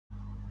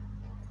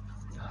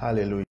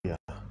Hallelujah.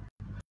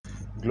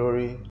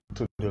 Glory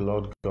to the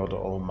Lord God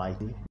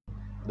Almighty,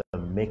 the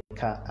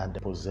maker and the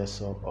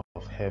possessor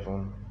of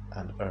heaven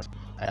and earth.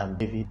 I am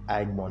David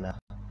Agbona,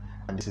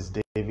 and this is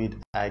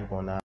David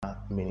Agbona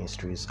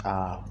Ministries,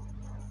 our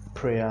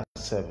prayer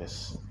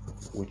service,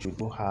 which we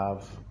do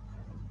have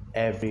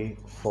every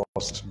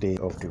first day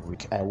of the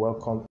week. I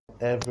welcome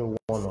every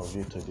one of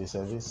you to this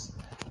service.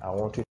 I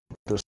want you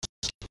to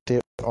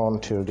stay on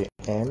till the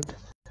end.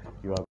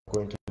 You are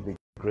going to be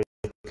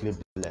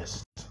greatly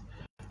blessed.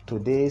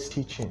 Today's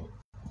teaching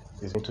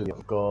is going to be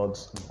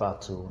God's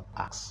battle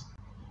axe.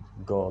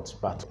 God's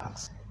battle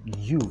axe.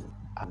 You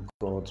are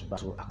God's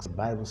battle axe. The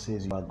Bible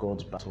says you are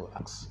God's battle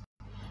axe.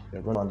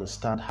 You're going to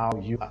understand how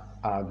you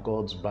are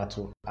God's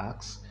battle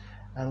axe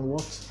and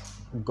what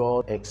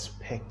God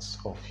expects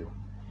of you,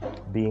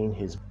 being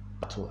his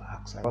battle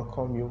axe. I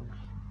welcome you.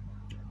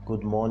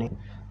 Good morning,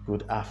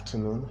 good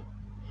afternoon,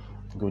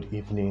 good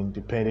evening,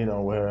 depending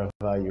on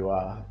wherever you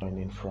are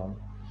joining from.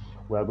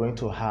 We are going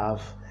to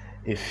have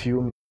a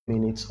few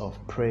minutes of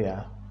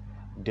prayer.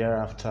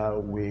 Thereafter,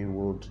 we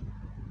would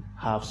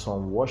have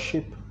some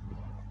worship,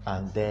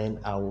 and then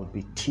I will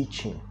be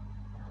teaching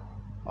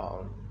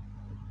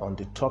on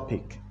the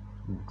topic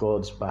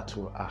God's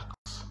battle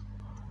axe.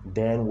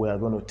 Then we are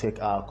going to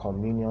take our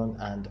communion,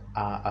 and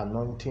our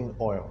anointing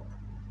oil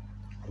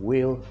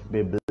will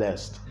be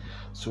blessed.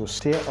 So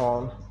stay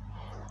on.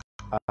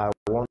 I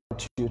want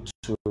you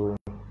to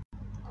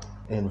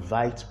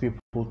invite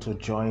people to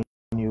join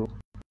you.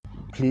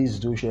 Please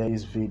do share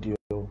this video,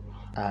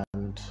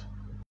 and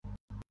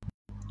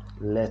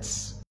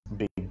let's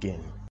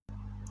begin.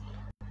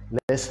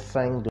 Let's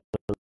thank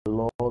the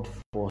Lord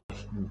for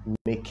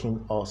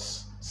making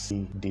us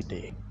see this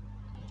day.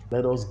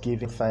 Let us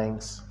give him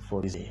thanks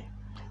for this day.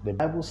 The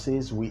Bible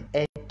says we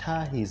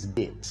enter his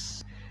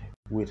gates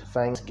with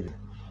thanksgiving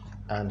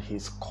and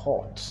his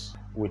courts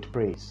with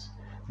praise.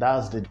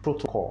 That's the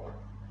protocol.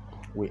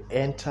 We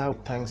enter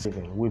with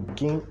thanksgiving. We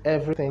begin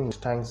everything with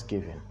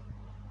thanksgiving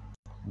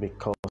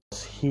because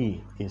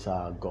he is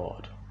our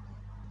God.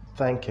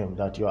 Thank him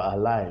that you are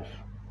alive.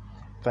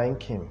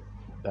 Thank him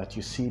that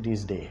you see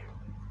this day.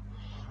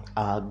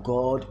 Our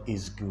God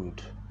is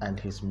good and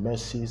his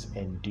mercies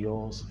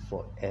endures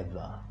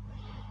forever.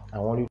 I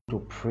want you to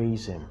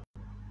praise him.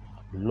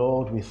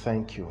 Lord, we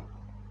thank you.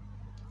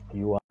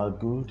 You are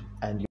good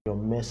and your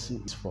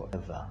mercy is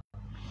forever.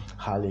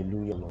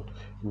 Hallelujah, Lord.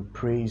 We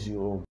praise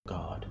you, O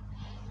God.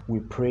 We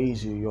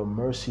praise you. Your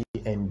mercy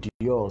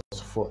endures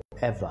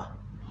forever.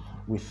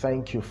 We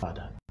thank you,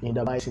 Father, in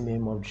the mighty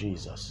name of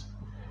Jesus.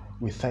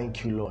 We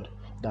thank you, Lord,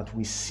 that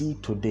we see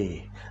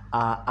today.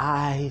 Our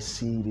eyes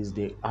see this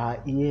day.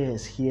 Our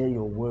ears hear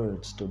your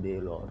words today,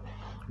 Lord.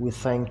 We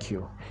thank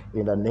you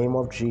in the name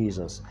of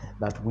Jesus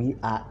that we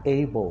are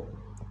able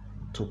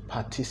to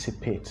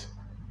participate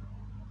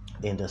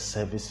in the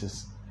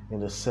service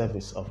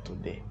of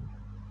today.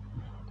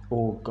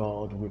 Oh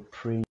God, we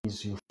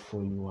praise you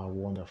for you are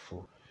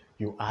wonderful.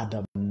 You are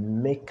the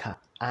maker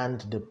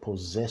and the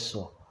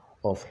possessor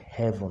of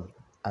heaven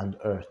and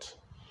earth.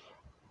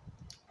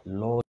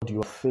 Lord,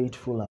 you are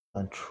faithful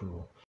and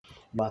true.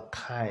 You are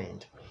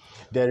kind.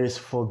 There is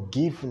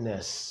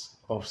forgiveness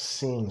of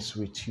sins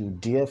with you.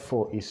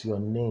 Therefore is your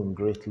name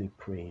greatly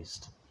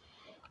praised.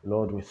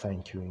 Lord, we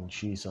thank you in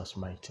Jesus'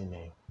 mighty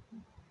name.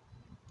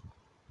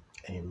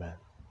 Amen.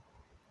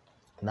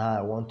 Now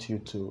I want you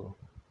to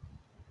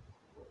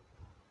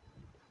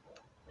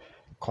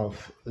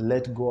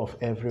let go of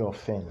every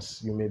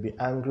offense. You may be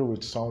angry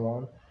with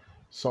someone.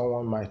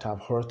 Someone might have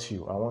hurt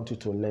you. I want you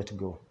to let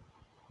go.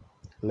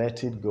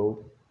 Let it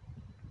go.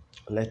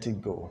 Let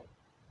it go.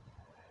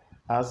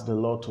 Ask the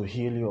Lord to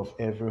heal you of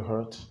every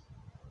hurt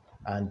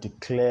and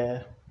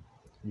declare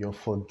your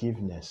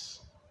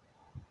forgiveness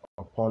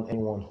upon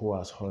anyone who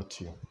has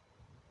hurt you.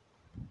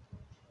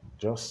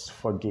 Just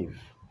forgive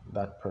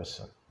that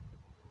person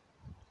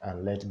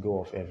and let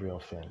go of every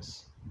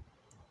offense.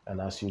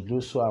 And as you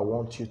do so, I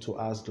want you to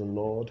ask the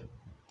Lord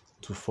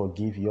to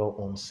forgive your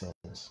own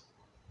sins.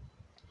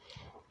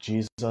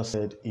 Jesus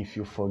said, if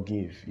you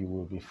forgive, you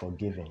will be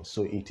forgiven.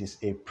 So it is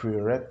a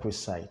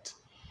prerequisite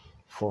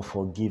for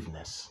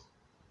forgiveness,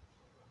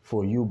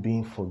 for you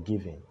being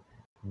forgiven,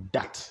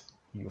 that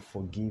you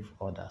forgive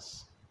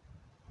others.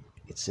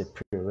 It's a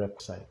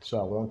prerequisite.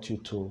 So I want you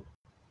to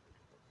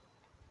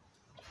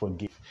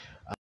forgive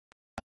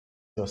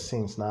your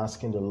sins, now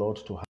asking the Lord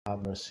to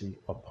have mercy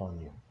upon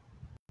you.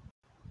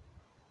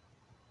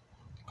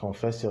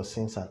 Confess your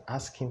sins and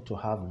ask him to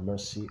have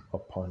mercy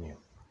upon you.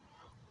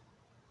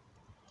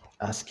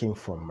 Ask him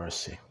for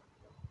mercy.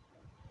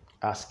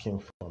 Ask him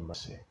for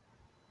mercy.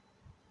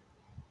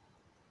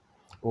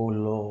 Oh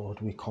Lord,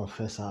 we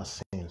confess our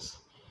sins.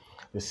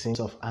 The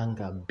sins of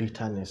anger,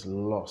 bitterness,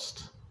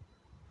 lust,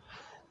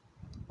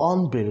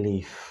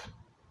 unbelief,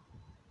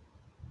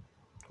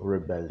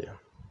 rebellion,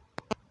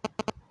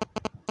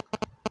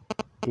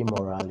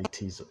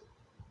 immoralities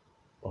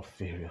of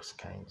various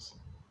kinds,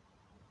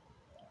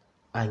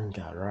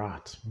 anger,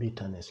 wrath,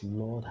 bitterness.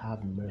 Lord,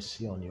 have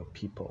mercy on your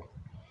people.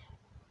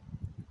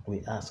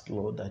 We ask,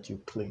 Lord, that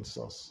you cleanse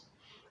us.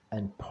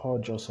 and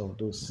purge us of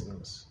those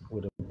sins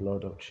with the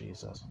blood of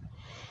Jesus.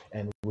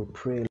 And we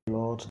pray,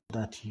 Lord,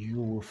 that you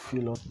will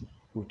fill us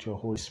with your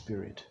Holy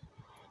Spirit.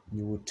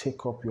 You will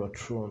take up your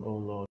throne, O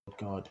Lord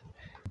God,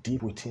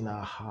 deep within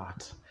our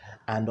heart,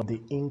 and of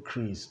the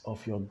increase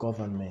of your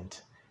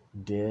government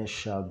there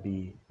shall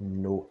be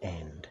no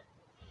end.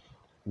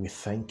 We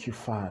thank you,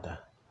 Father,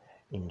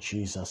 in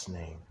Jesus'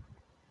 name.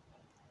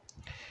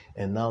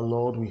 And now,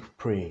 Lord, we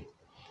pray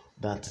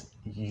that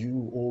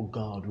you, O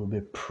God, will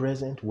be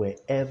present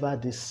wherever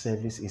this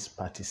service is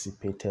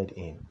participated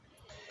in.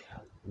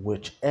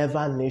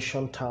 Whichever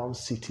nation, town,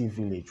 city,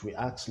 village, we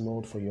ask,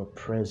 Lord, for your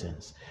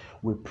presence.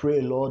 We pray,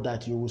 Lord,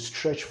 that you will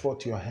stretch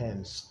forth your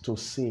hands to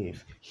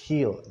save,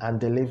 heal, and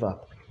deliver,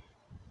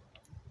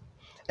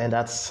 and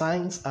that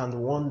signs and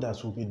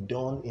wonders will be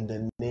done in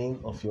the name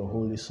of your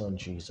Holy Son,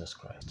 Jesus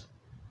Christ.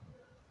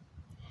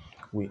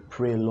 We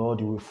pray, Lord,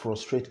 you will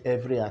frustrate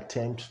every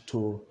attempt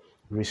to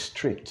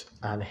restrict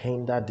and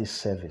hinder this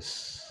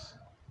service.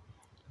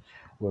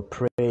 We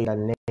pray in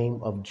the name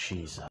of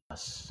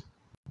Jesus.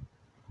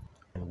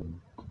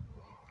 And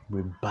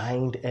we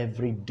bind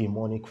every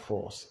demonic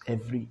force,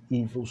 every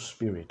evil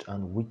spirit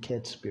and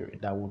wicked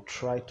spirit that will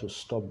try to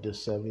stop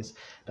this service,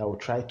 that will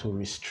try to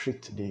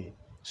restrict the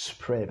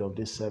spread of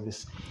this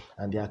service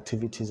and the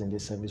activities in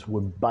this service.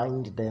 We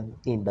bind them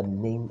in the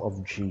name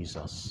of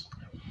Jesus.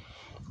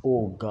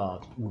 Oh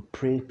God, we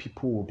pray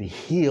people will be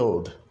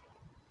healed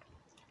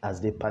as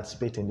they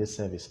participate in this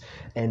service,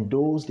 and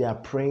those they are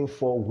praying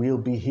for will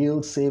be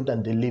healed, saved,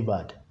 and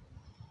delivered.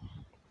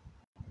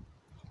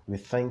 We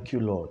thank you,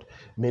 Lord.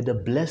 May the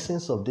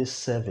blessings of this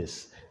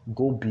service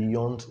go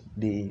beyond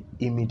the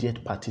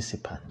immediate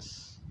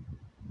participants.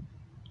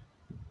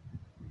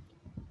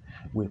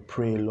 We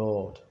pray,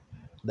 Lord,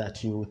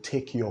 that you will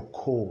take your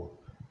coal,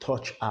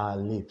 touch our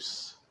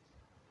lips,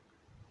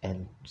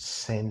 and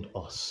send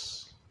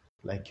us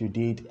like you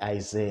did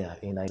Isaiah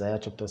in Isaiah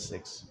chapter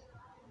 6.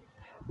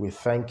 We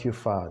thank you,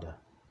 Father,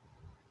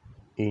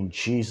 in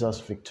Jesus'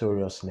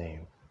 victorious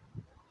name.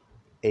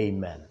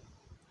 Amen.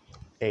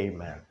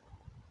 Amen.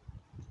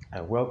 I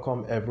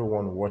welcome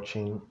everyone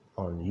watching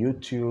on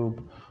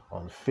YouTube,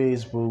 on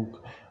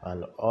Facebook,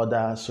 and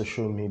other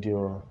social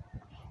media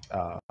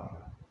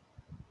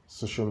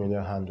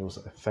handles.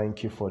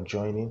 Thank you for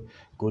joining.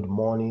 Good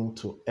morning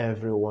to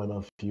every one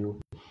of you.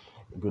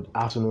 Good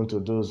afternoon to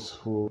those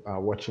who are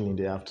watching in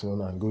the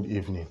afternoon, and good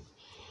evening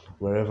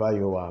wherever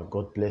you are.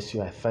 God bless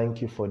you. I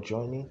thank you for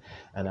joining,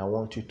 and I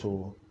want you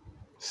to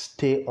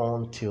stay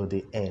on till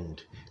the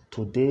end.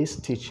 Today's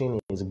teaching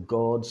is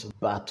God's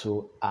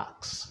battle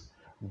axe.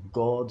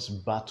 God's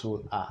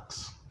battle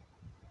axe.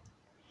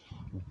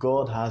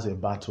 God has a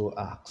battle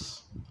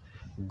axe.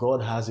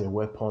 God has a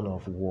weapon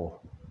of war.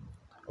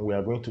 We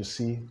are going to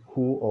see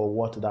who or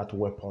what that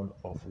weapon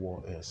of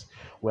war is.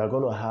 We are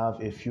going to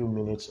have a few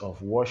minutes of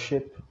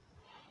worship,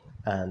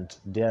 and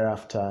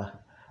thereafter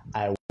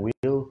I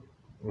will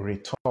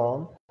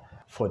return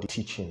for the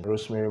teaching.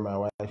 Rosemary, my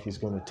wife, is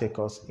going to take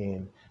us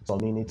in some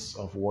minutes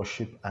of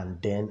worship,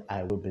 and then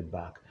I will be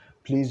back.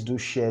 Please do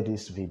share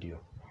this video.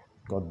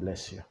 God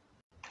bless you.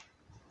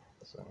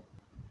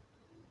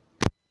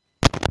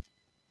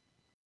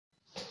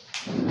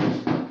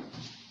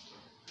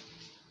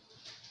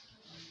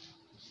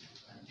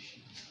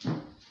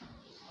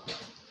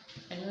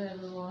 Hello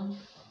everyone,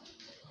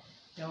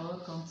 you're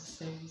welcome to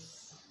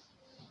service.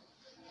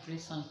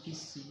 Grace and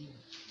peace to you.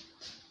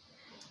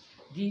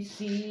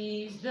 This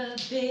is the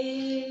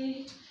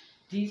day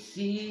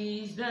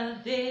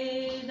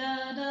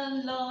that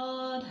the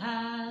Lord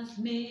has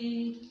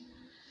made.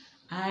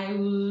 I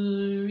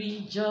will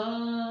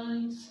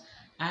rejoice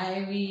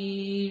and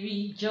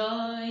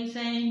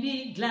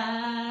be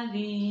glad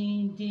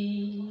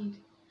indeed.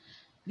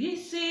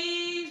 This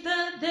is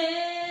the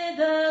day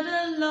that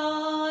the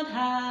Lord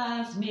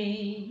has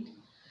made.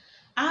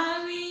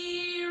 I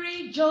will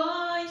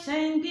rejoice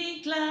and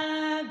be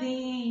glad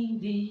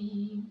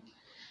indeed.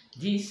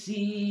 This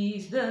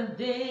is the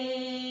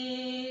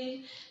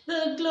day,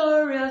 the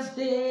glorious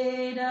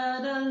day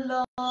that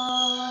the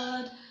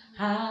Lord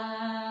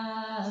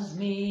has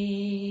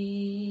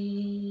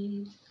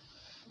made.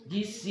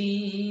 This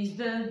is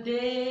the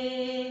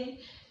day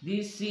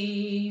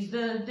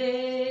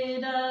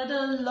that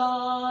the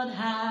Lord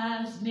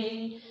has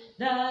made,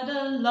 that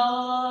the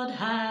Lord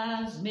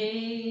has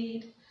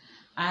made.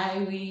 I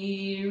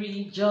will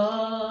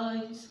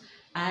rejoice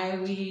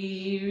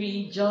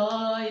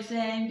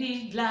and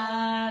be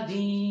glad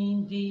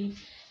indeed,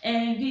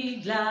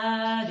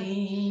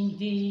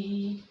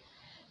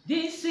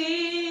 This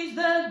is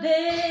the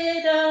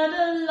day that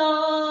the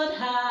Lord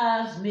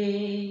has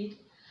made.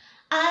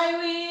 I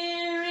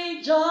will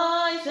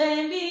rejoice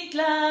and be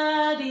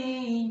glad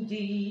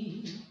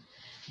indeed.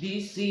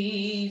 This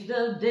is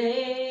the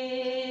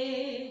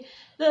day,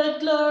 the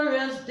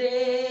glorious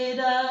day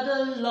that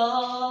the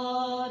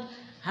Lord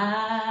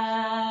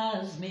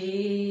has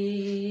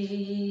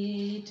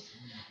made.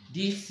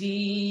 This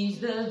is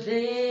the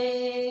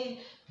day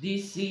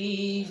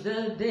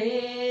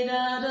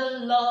that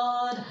the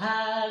Lord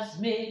has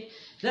made,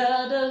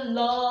 that the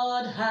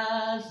Lord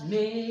has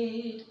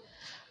made.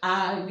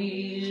 I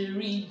will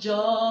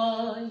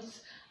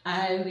rejoice,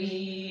 I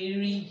will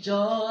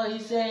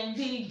rejoice and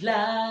be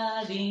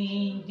glad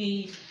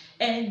indeed,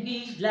 and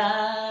be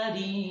glad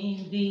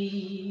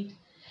indeed.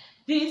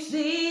 This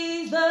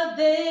is the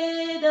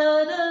day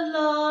that the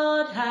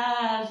Lord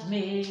has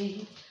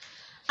made.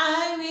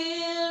 I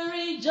will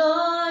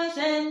rejoice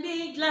and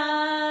be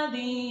glad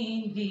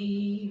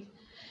indeed.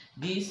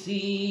 This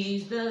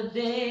is the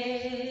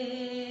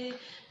day,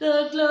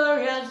 the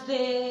glorious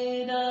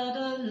day that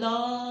the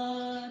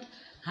Lord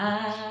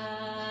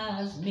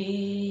has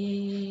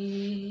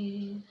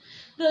made.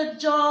 The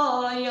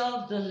joy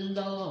of the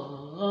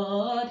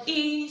Lord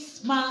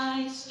is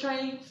my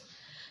strength.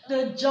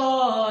 The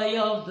joy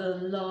of the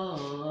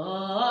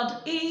Lord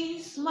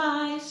is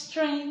my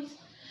strength.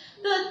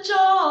 The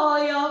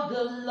joy of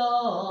the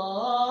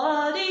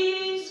Lord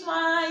is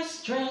my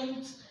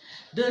strength.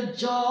 The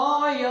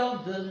joy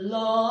of the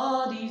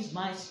Lord is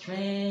my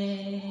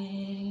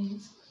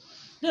strength.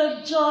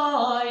 The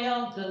joy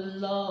of the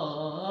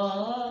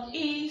Lord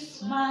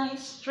is my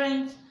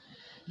strength.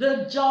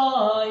 The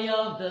joy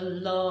of the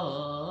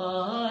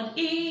Lord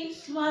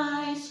is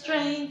my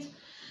strength.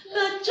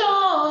 The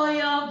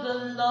joy of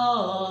the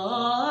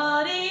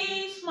Lord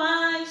is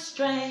my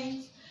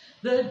strength.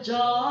 The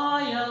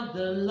joy of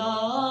the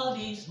Lord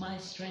is my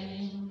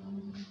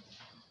strength.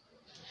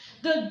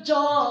 The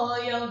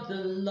joy of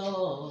the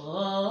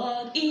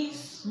Lord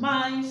is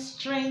my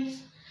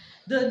strength.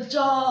 The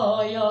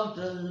joy of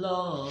the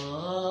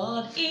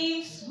Lord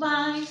is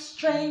my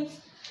strength.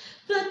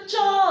 The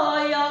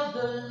joy of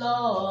the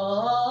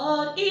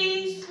Lord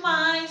is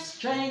my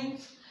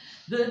strength.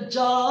 The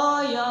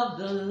joy of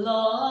the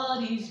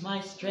Lord is my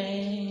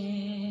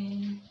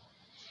strength.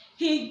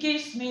 He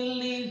gives me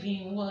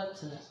living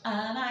water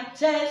and I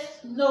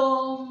thirst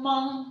no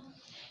more.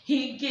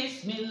 He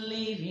gives me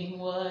living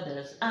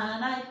waters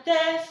and I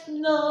thirst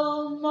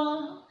no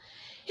more.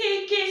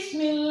 He gives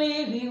me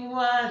living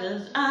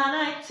waters and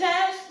I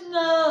thirst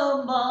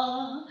no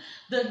more.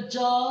 The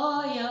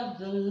joy of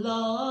the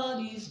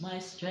Lord is my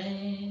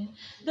strength.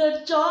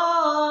 The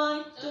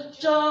joy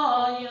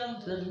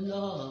of the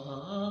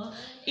Lord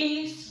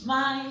is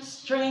my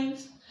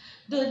strength.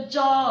 The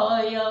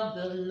joy of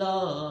the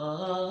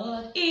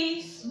Lord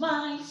is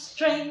my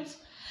strength.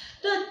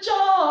 The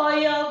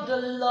joy of the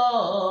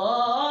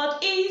Lord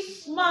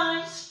is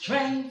my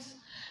strength.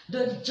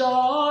 The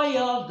joy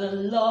of the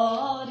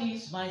Lord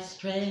is my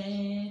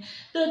strength.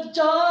 The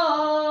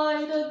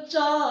joy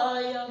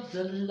of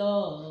the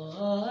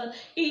Lord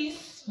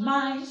is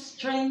my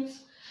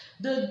strength.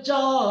 The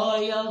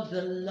joy of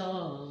the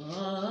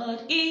Lord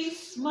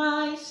is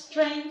my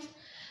strength.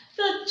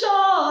 The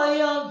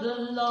joy of the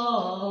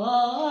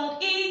Lord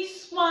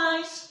is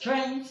my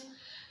strength.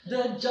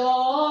 The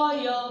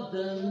joy of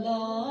the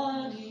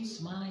Lord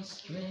is my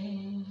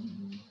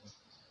strength.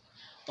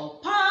 All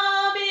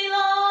power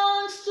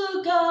belongs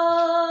to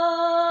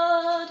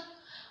God.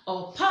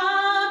 All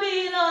power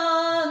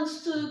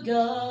belongs to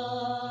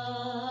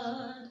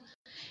God.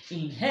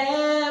 In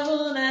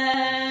heaven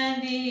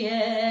and the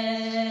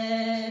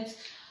earth,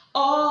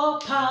 all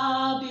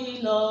power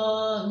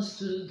belongs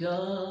to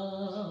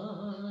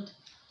God.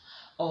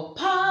 All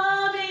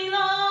power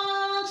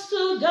belongs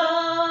to God.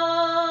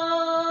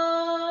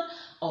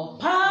 All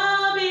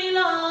power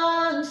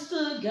belongs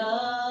to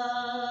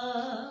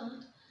God.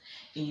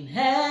 In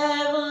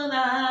heaven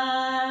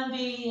and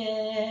the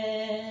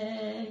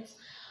earth,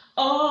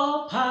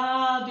 all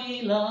power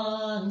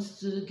belongs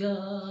to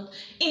God.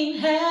 In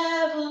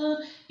heaven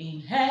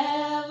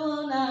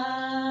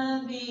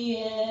and the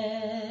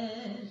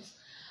earth,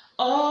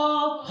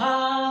 all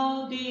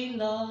power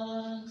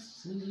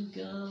belongs to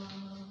God.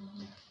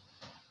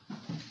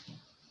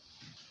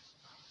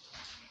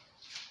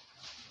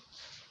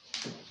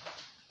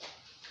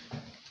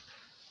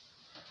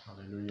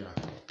 Hallelujah.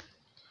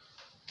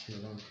 Okay,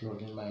 I'm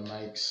plugging my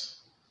mics.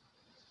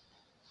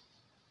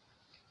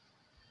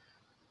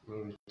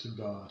 Glory to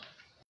God.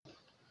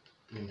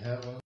 In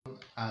heaven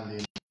and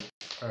in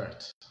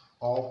earth,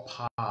 all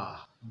power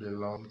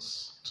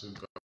belongs to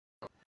God.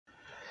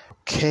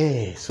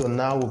 Okay, so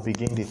now we'll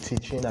begin the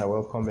teaching. I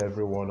welcome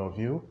every one of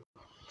you.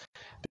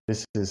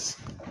 This is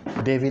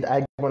David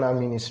Aigbona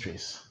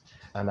Ministries,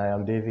 and I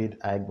am David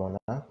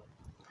Aigbona.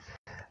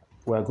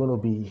 We're going to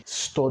be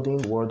studying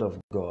the Word of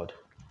God.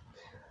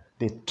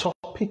 The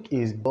topic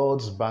is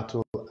God's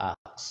battle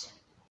axe.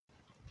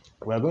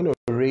 We're going to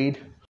read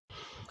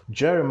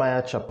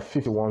Jeremiah chapter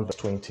 51, verse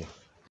 20.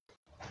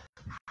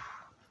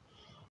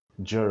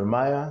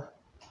 Jeremiah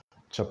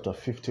chapter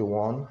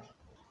 51,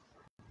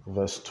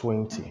 verse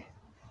 20.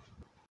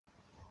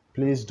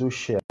 Please do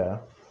share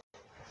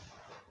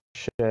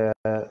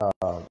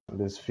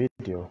this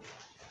video.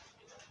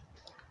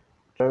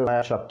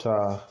 Jeremiah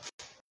chapter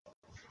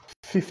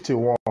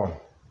 51,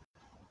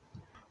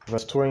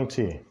 verse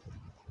 20.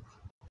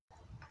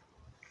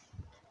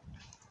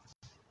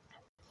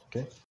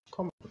 Okay,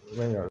 come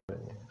when you're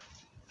ready.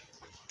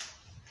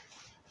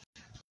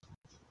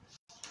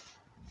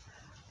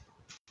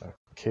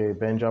 Okay,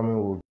 Benjamin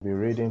will be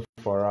reading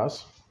for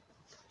us.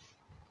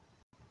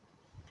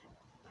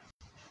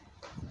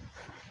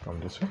 Come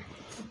this way.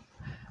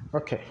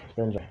 Okay,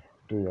 Benjamin,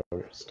 do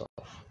your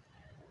stuff.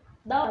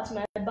 Thou art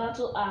my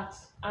battle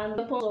axe and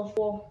weapons of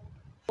war.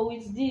 For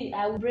with thee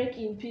I will break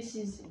in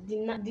pieces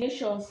the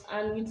nations,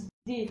 and with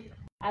thee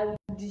I will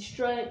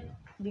destroy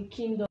the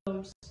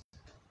kingdoms.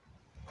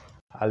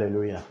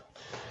 Hallelujah.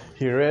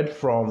 He read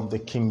from the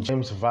King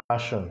James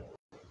Version.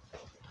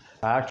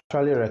 I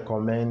actually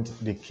recommend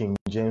the King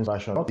James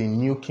Version, not the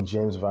New King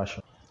James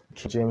Version.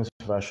 King James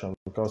Version,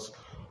 because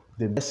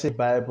the Message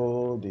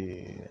Bible,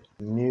 the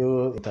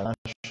New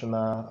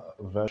International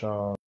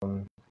Version,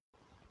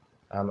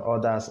 and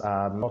others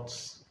are not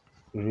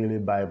really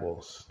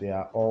Bibles. They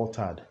are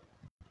altered.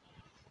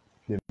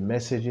 The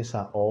messages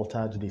are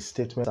altered, the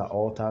statements are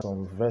altered,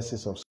 some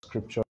verses of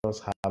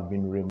scriptures have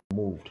been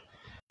removed.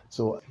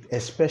 So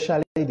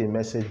especially the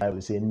Message Bible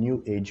is a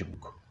New Age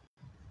book.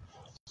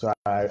 So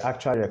I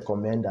actually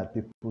recommend that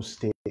people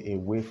stay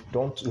away.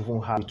 Don't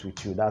even have it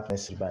with you. That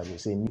Message Bible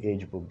is a New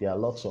Age book. There are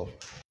lots of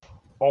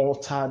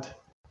altered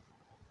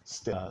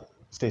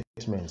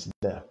statements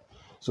there.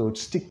 So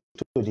stick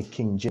to the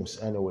King James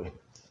anyway.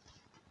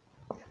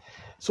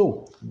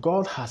 So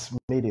God has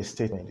made a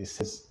statement. It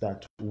says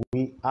that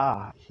we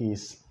are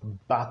his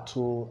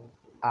battle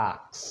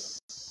axe.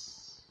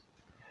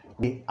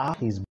 We are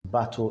his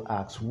battle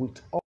axe.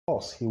 With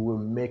us, he will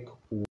make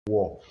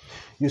war.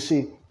 You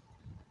see,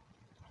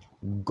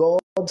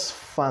 God's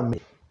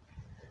family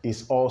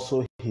is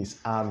also his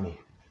army.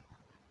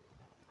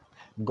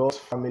 God's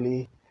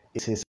family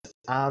is his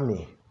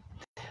army.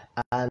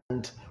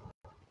 And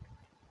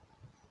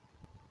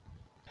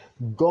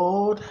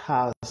God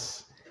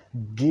has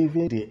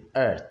given the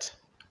earth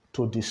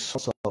to the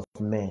sons of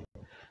men.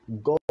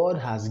 God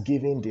has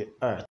given the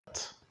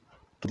earth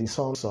to the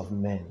sons of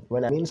men.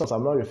 When I mean sons,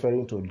 I'm not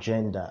referring to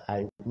gender,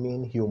 I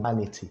mean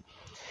humanity.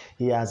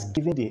 He has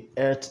given the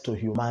earth to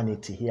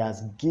humanity. He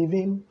has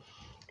given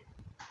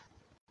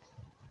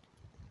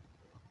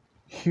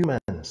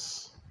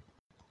humans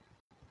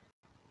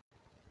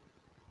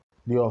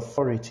the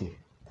authority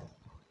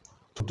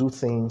to do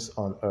things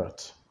on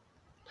earth.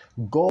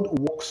 God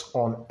works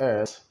on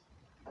earth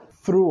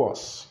through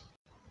us.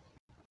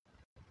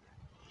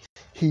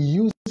 He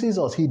uses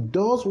us. He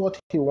does what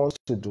he wants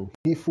to do.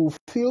 He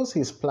fulfills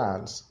his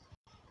plans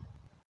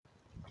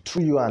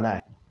through you and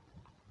I.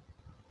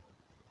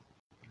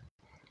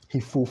 He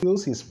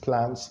fulfills his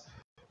plans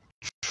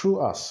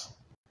through us.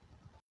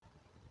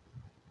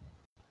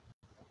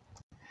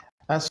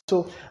 And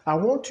so I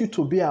want you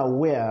to be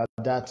aware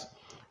that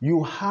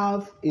you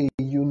have a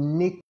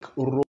unique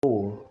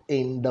role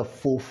in the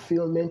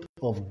fulfillment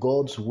of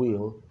God's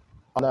will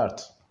on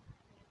earth.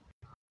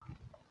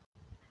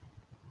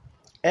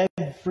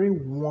 Every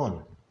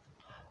one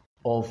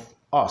of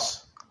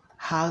us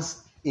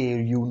has a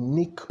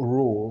unique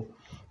role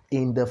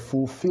in the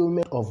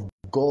fulfillment of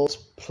God's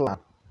plan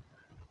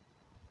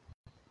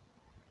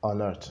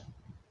on earth.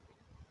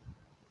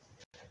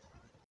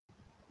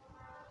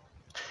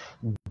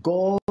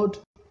 God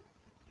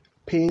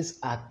pays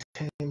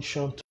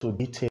attention to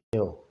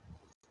detail.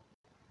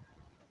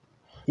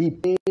 He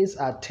pays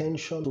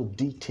attention to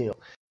detail.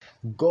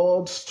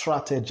 God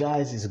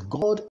strategizes.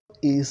 God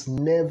is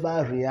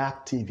never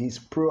reactive. He's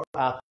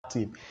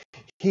proactive.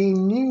 He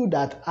knew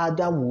that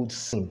Adam would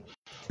sin.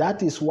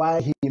 That is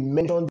why he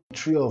mentioned the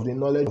tree of the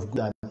knowledge of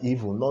good and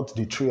evil, not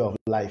the tree of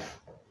life.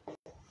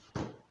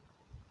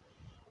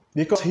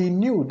 Because he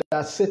knew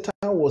that Satan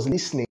was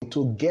listening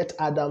to get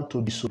Adam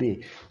to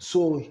disobey.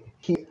 So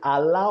he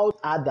allowed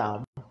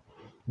Adam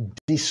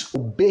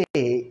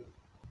disobey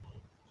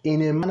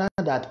in a manner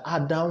that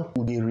Adam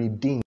could be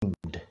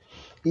redeemed.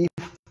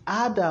 If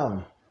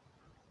Adam,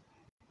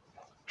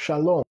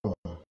 shalom,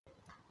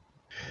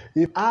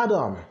 if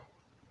Adam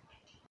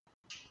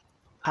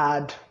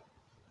had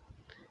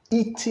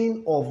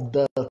eaten of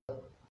the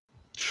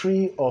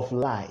tree of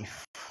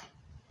life,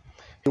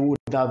 he would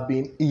have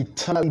been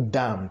eternally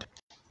damned.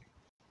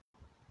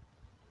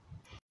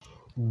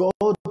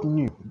 God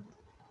knew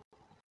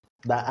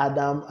that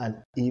Adam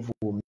and Eve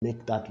will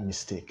make that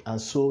mistake. And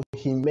so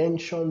he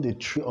mentioned the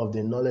tree of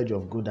the knowledge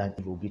of good and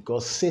evil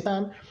because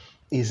Satan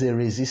is a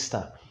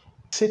resistor.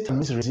 Satan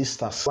is a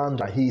resistor,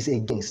 slanderer. He is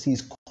against, he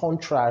is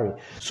contrary.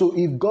 So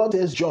if God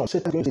says jump,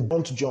 Satan is going to say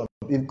don't jump.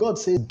 If God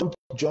says don't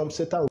jump,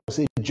 Satan will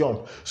say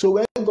jump. So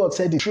when God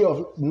said the tree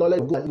of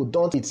knowledge of good and evil,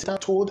 don't eat, Satan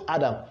told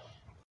Adam,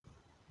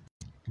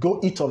 go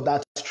eat of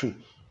that tree.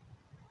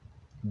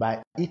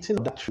 By eating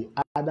of that tree,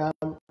 Adam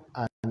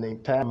and the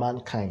entire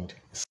mankind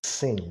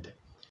sinned,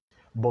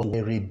 but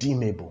were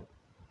redeemable.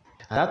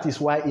 And that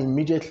is why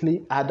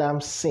immediately Adam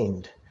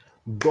sinned,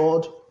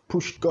 God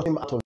got him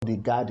out of the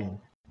garden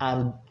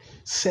and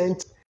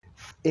sent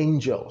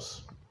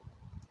angels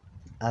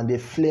and a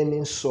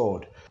flaming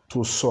sword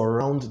to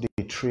surround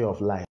the tree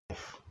of life.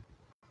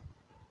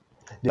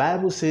 The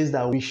Bible says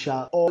that we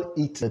shall all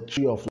eat the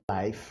tree of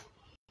life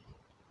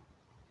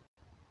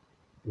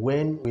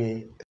when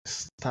we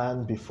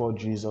stand before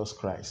Jesus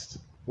Christ.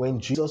 When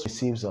Jesus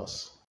receives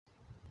us,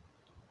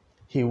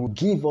 he will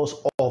give us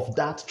of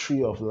that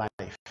tree of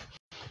life.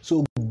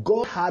 So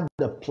God had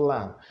the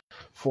plan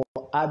for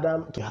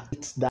Adam to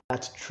eat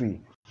that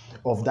tree,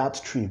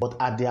 but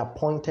at the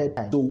appointed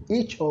time. So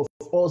each of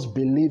us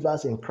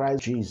believers in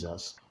Christ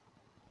Jesus,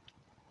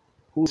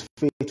 who's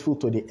faithful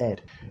to the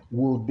end,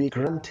 will be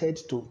granted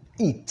to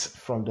eat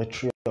from the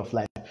tree of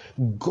life.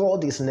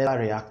 God is never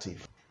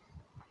reactive.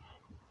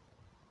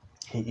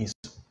 He is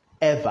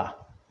ever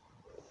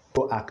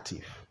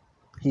proactive.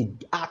 He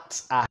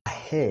acts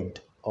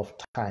ahead of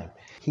time.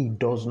 He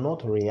does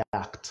not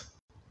react.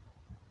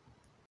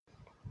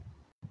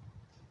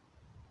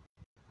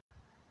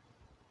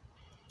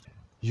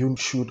 You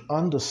should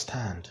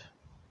understand,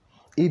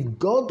 if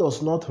God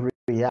does not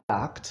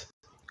react,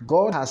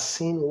 God has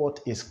seen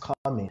what is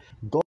coming.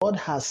 God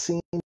has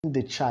seen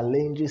the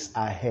challenges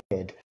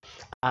ahead,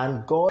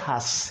 and God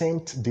has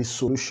sent the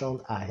solution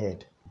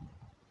ahead.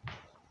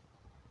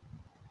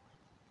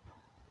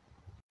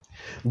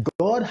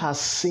 God has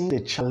seen the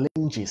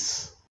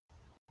challenges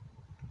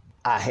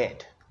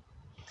ahead,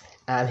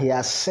 and He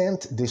has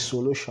sent the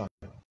solution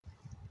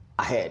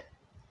ahead.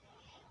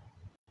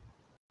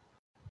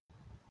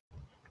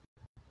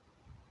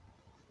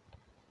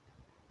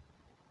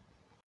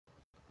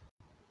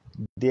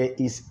 There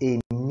is a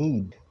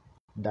need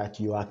that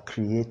you are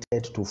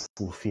created to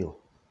fulfill.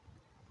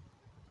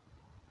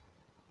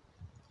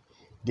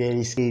 There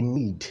is a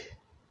need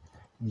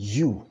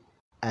you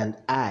and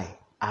I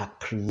are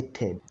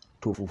created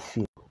to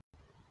fulfill.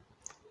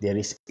 There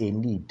is a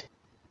need.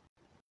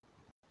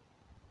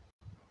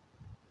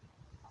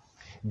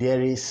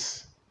 There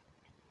is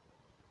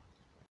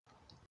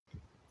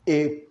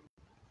a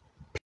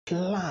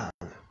plan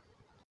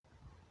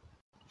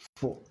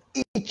for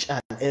each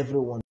and every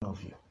one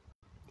of you,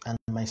 and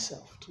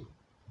myself too.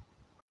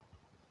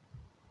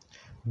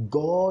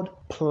 God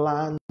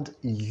planned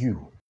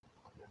you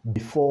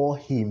before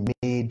He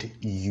made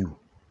you.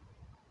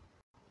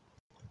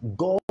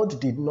 God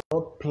did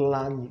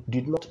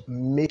not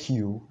make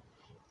you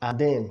and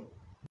then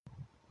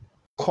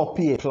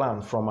copy a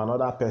plan from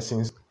another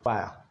person's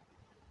file.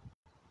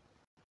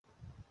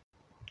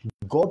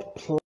 God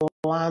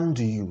planned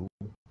you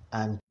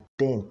and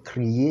then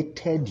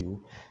created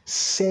you,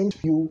 sent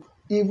you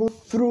even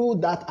through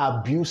that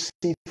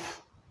abusive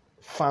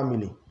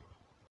family,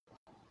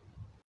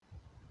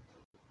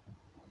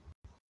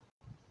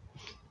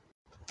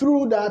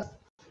 through that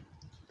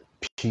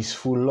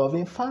peaceful,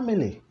 loving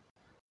family.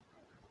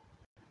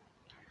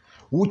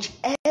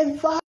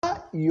 Whichever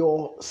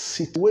your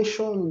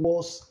situation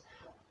was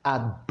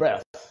at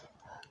birth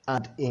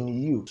and in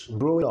youth,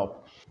 growing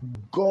up,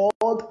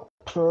 God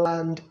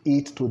planned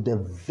it to the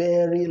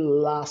very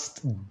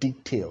last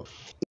detail,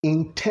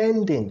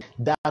 intending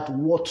that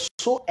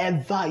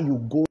whatsoever you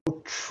go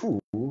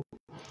through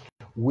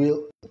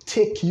will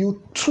take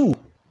you to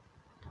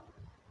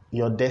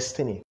your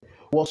destiny.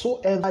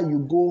 Whatsoever you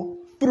go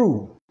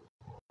through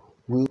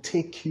will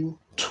take you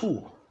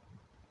to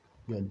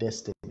your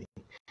destiny.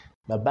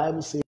 The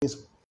Bible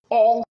says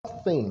all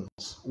things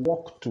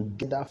work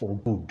together for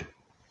good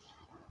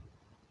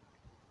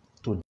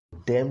to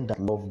them that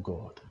love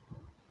God.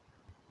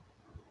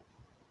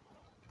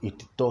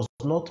 It does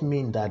not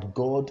mean that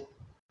God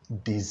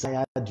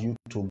desired you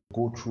to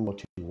go through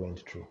what you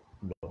went through.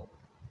 No.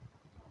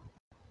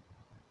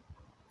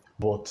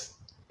 But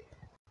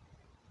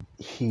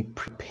He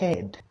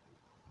prepared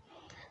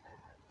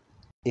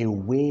a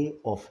way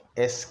of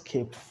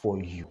escape for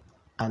you,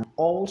 and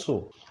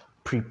also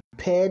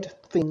prepared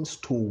things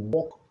to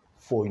work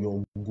for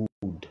your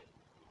good.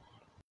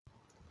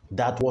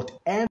 That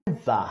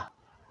whatever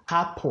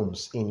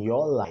happens in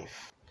your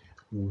life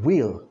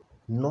will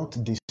not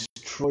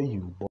destroy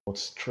you but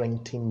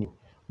strengthen you.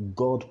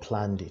 God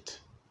planned it.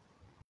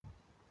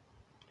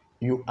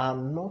 You are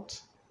not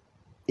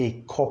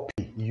a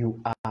copy,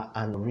 you are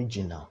an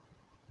original.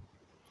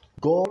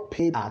 God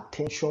paid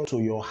attention to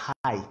your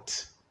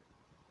height,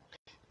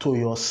 to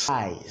your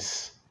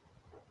size,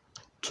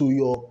 to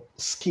your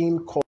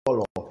skin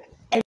color.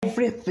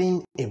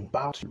 Everything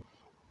about you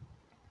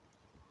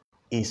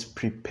is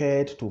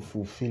prepared to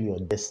fulfill your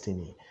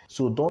destiny.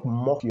 So don't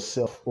mock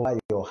yourself over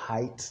your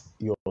height,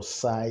 your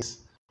size,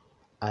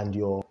 and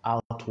your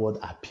outward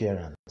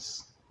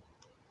appearance.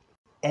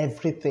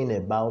 Everything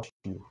about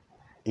you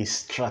is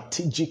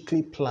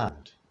strategically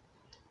planned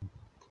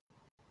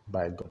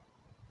by God.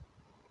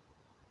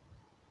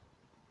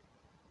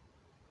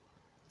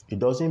 It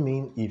doesn't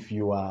mean if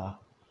you are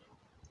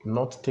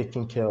not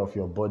taking care of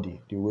your body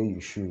the way you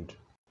should,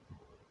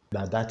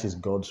 that is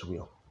God's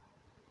will.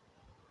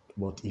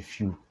 But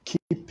if you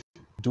keep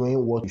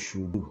doing what you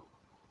should do,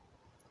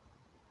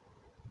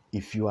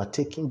 if you are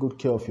taking good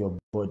care of your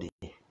body,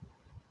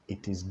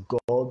 it is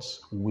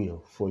God's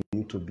will for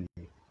you to be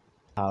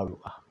how you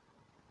are.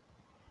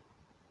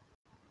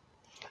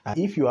 And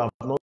if you have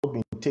not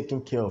been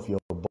taking care of your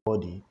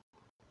body,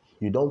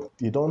 you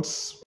don't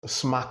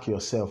smack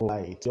yourself over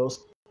it.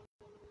 Just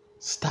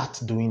start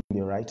doing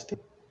the right thing.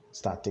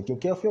 Start taking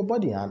care of your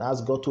body and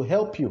ask God to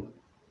help you.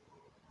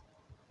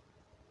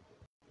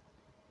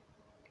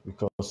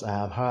 Because I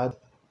have heard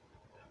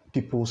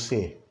people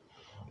say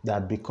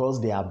that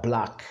because they are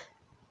black,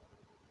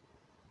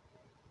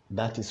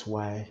 That is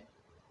why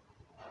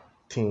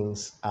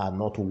things are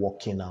not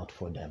working out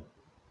for them.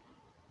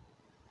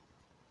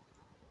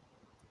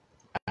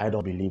 I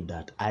don't believe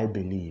that. I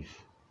believe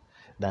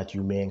that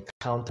you may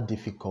encounter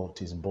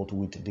difficulties, but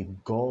with the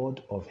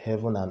God of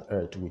heaven and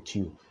earth with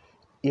you,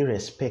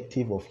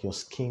 irrespective of your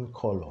skin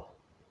color,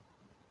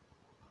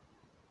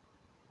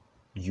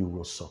 you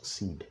will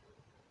succeed.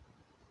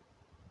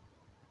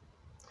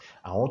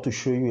 I want to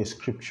show you a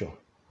scripture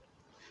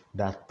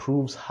that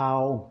proves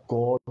how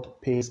God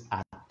pays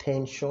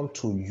attention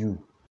to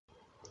you,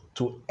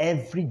 to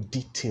every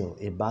detail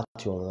about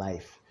your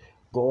life.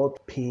 God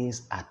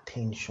pays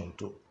attention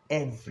to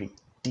every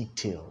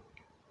detail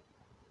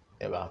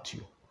about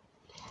you.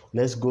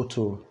 Let's go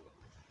to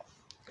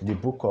the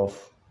book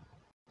of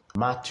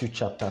Matthew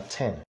chapter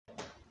 10.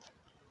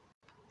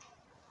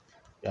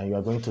 And you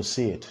are going to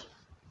see it.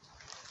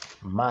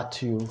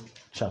 Matthew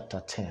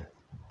chapter 10.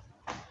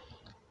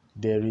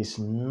 There is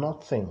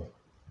nothing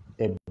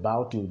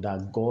about you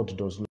that God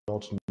does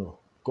not know.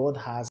 God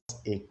has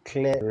a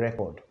clear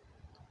record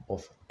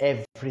of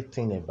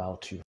everything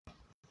about you.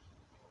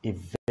 A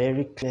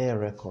very clear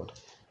record,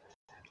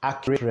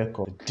 accurate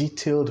record,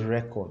 detailed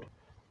record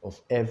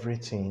of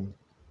everything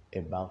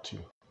about you.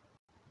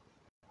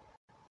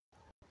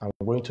 I'm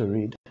going to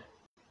read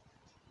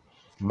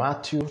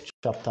Matthew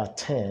chapter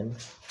 10,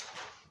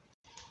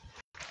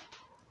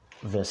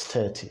 verse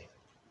 30.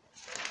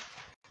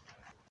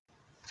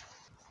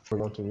 We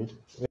want to read?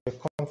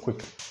 Come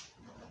quick.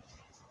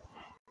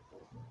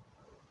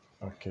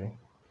 Okay.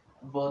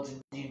 But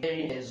the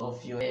very hairs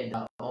of your head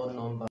are all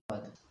numbered.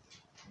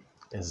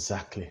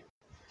 Exactly.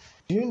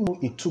 Do you know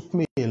it took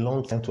me a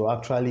long time to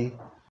actually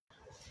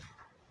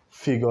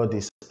figure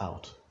this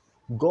out?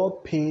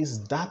 God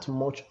pays that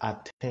much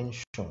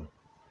attention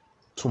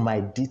to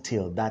my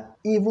detail that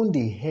even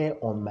the hair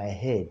on my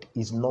head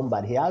is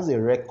numbered. He has a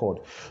record.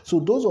 So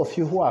those of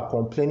you who are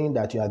complaining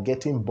that you are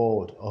getting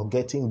bald or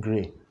getting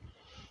gray,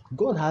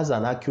 God has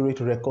an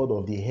accurate record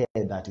of the hair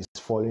that is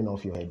falling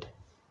off your head.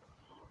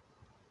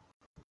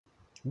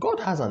 God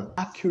has an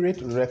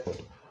accurate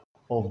record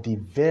of the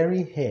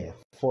very hair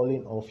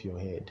falling off your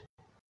head.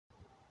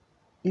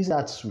 Is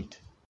that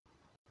sweet?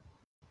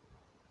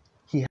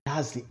 He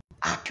has the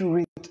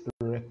accurate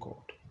record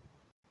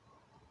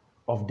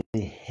of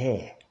the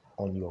hair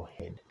on your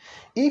head.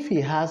 If he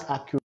has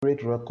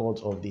accurate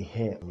records of the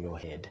hair on your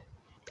head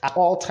at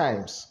all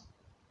times,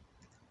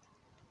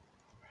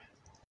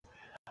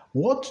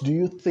 what do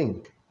you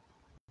think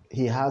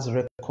he has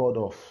record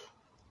of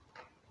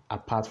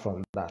apart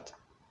from that?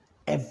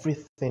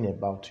 Everything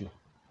about you.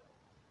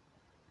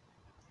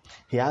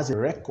 He has a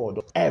record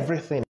of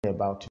everything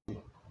about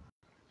you.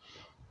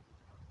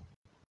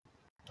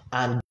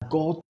 And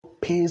God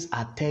pays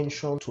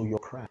attention to your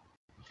cry.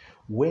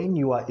 When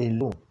you are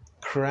alone,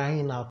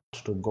 crying out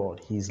to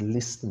God, He's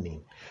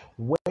listening.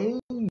 When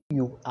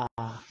you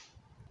are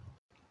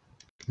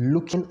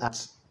looking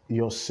at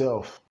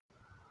yourself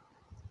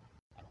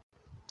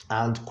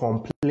and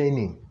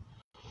complaining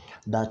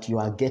that you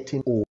are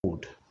getting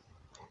old,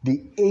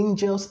 the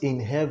angels in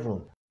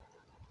heaven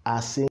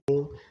are saying,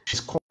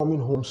 she's coming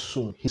home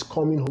soon. He's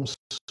coming home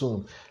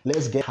soon.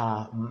 Let's get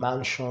her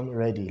mansion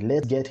ready.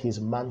 Let's get his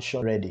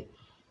mansion ready.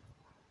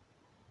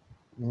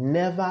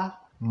 Never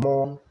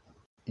mourn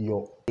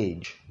your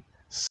age.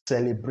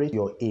 Celebrate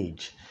your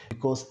age.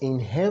 Because in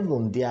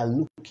heaven, they are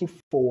looking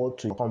forward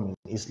to your coming.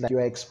 It's like you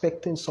are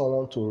expecting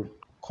someone to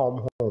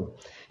come home.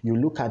 You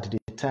look at the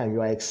time,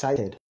 you are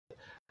excited.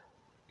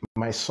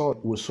 My son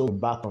will soon be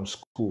back from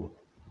school.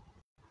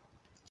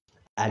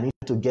 I need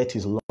to get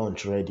his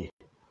lunch ready.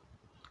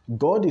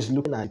 God is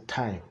looking at the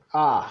time.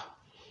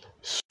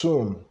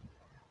 Soon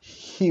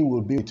he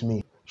will be with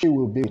me. She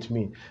will be with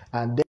me.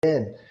 And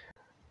then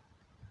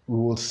we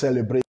will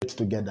celebrate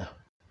together.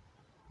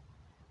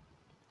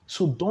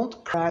 So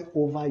don't cry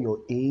over your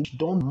age.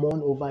 Don't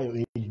mourn over your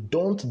age.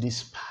 Don't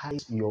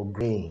despise your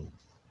grain.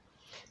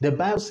 The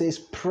Bible says,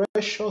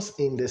 precious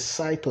in the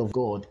sight of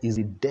God is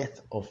the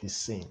death of his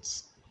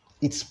saints.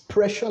 It's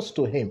precious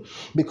to him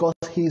because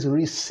he's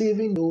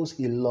receiving those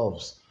he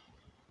loves.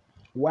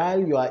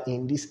 While you are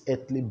in this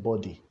earthly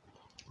body,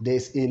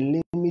 there's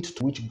a limit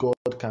to which God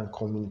can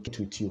communicate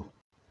with you.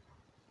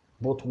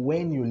 But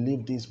when you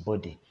leave this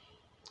body,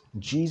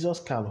 Jesus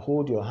can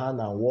hold your hand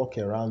and walk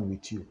around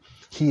with you.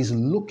 He is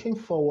looking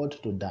forward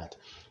to that.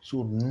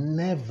 So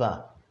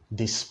never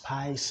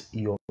despise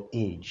your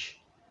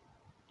age.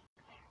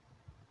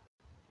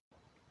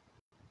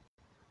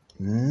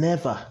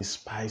 Never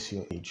despise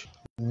your age.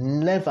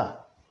 Never.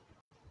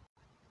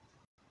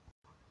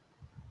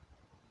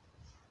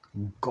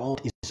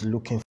 God is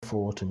looking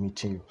forward to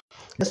meeting you.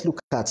 Let's look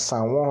at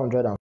Psalm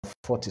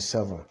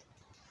 147,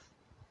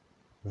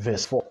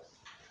 verse 4.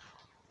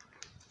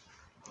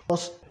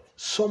 Because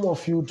some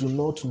of you do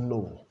not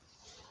know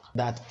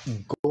that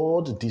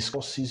God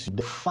discusses you.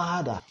 The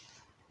Father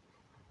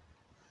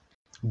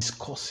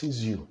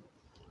discusses you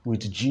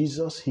with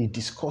Jesus. He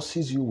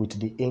discusses you with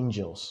the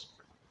angels.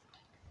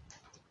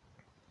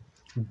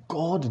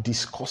 God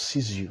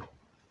discusses you.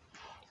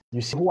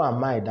 You see, who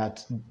am I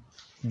that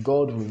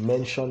God will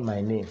mention my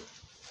name.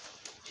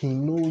 He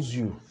knows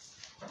you.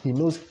 He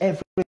knows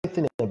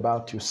everything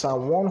about you.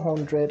 Psalm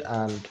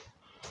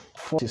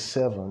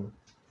 147,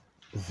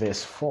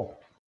 verse 4.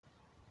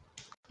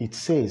 It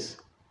says,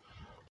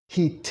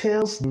 He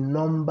tells the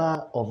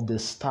number of the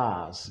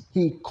stars.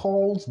 He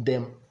calls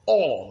them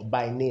all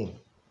by name.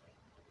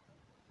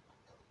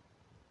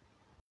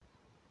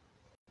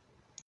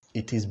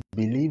 It is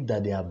believed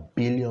that there are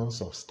billions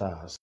of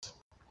stars.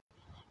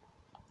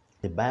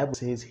 The Bible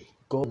says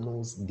God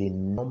knows the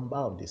number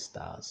of the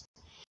stars,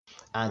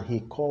 and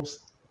He calls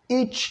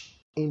each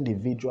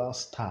individual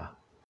star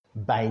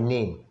by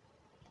name.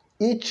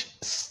 Each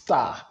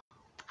star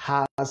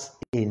has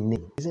a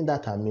name. Isn't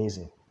that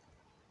amazing?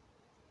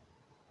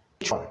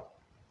 Each one.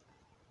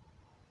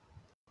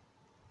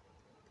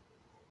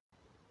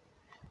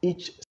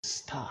 Each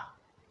star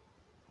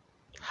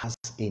has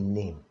a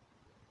name.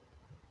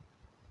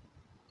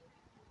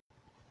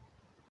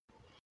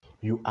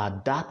 You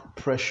are that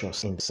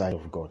precious in the sight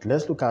of God.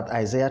 Let's look at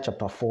Isaiah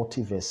chapter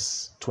 40,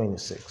 verse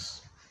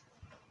 26.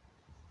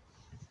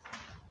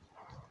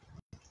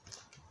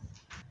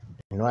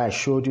 I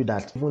showed you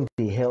that even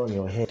the hair on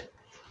your head,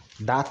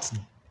 that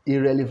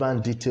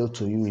irrelevant detail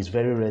to you is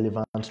very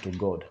relevant to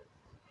God.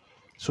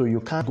 So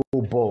you can't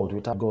go bald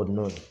without God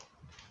knowing.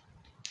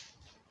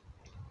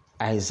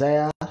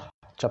 Isaiah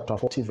chapter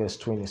 40, verse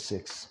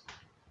 26.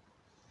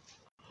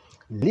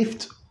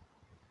 Lift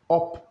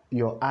up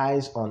your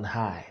eyes on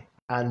high,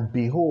 and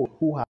behold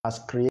who has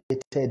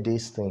created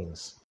these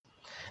things,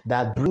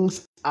 that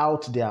brings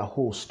out their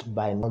host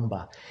by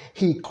number.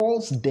 He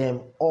calls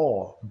them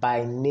all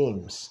by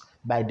names,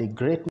 by the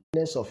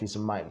greatness of his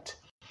might,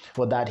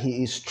 for that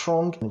he is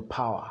strong in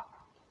power,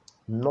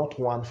 not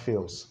one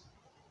fails.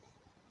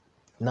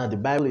 Now the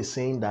Bible is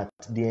saying that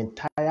the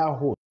entire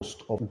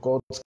host of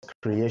God's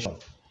creation,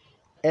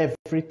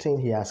 everything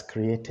he has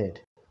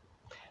created,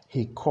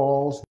 he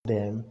calls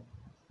them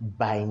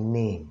by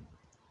name.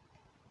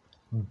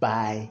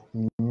 By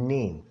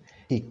name.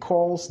 He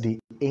calls the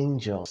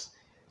angels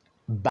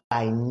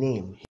by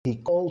name. He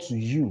calls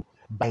you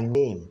by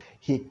name.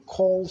 He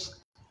calls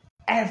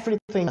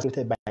everything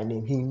created by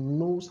name. He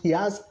knows, he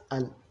has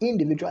an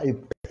individual, a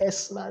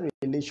personal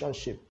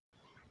relationship,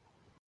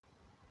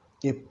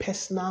 a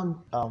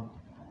personal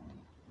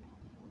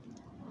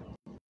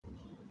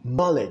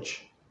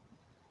knowledge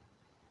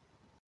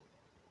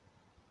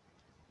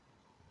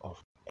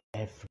of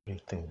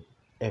everything,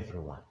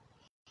 everyone.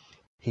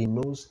 He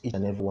knows each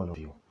and every one of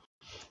you.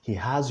 He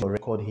has your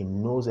record. He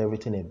knows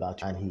everything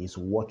about you, and he is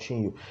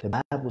watching you.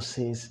 The Bible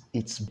says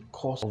it's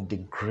because of the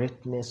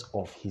greatness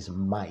of his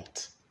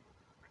might.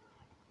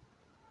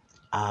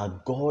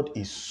 Our God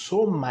is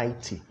so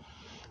mighty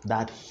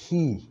that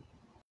he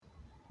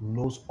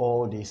knows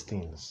all these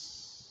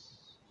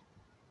things.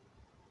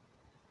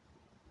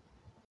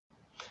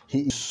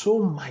 He is so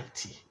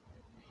mighty.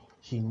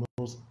 He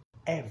knows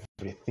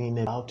everything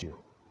about you.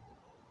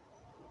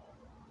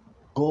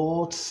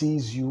 God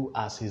sees you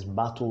as his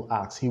battle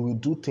axe. He will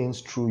do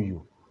things through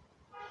you.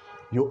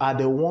 You are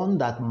the one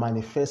that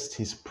manifests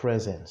his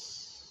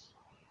presence.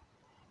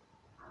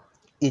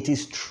 It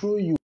is through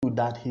you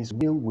that his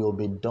will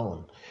be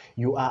done.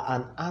 You are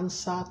an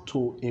answer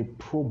to a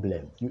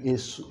problem.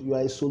 You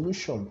are a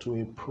solution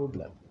to a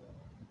problem.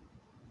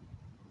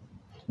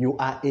 You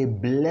are a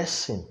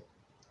blessing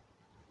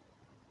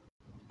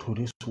to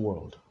this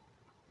world.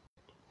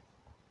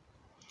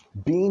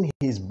 Being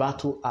his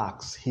battle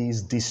axe, he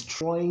is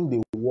destroying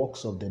the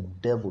works of the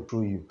devil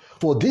through you.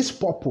 For this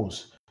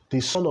purpose, the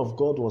Son of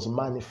God was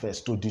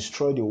manifest to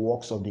destroy the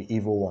works of the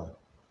evil one.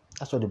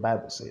 That's what the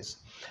Bible says.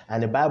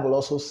 And the Bible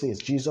also says,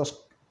 Jesus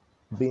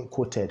being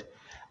quoted,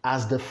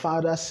 as the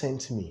Father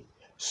sent me,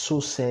 so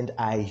send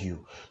I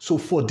you. So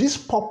for this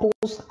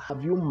purpose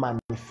have you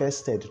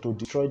manifested to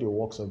destroy the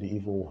works of the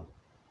evil one.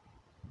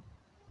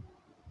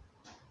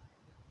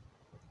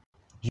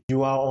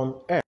 You are on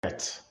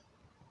earth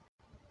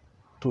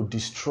to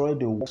destroy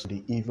the works of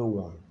the evil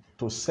one,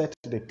 to set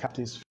the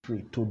captives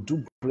free, to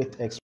do great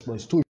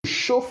exploits, to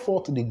show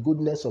forth the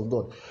goodness of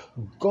God.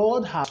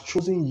 God has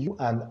chosen you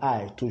and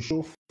I to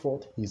show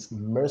forth his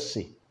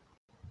mercy.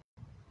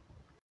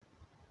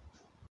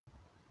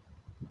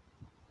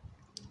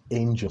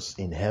 Angels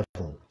in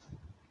heaven,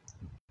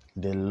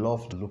 they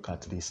love to look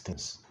at these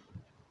things.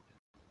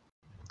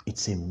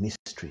 It's a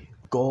mystery.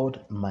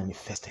 God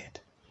manifested.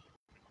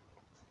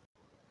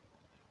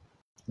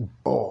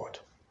 God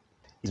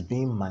is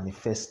being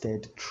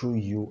manifested through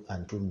you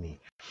and through me.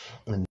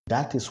 And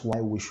that is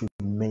why we should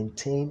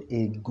maintain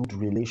a good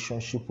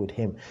relationship with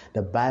him.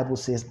 The Bible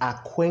says,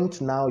 acquaint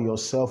now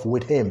yourself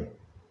with him.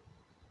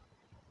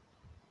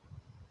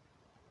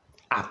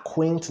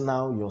 Acquaint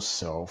now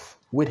yourself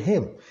with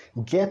him.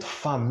 Get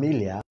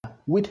familiar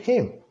with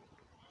him.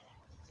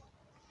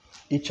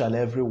 Each and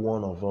every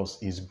one of us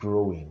is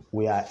growing.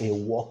 We are a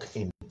work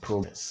in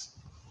progress.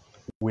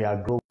 We are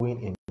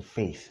growing in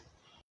faith.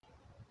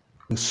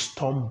 We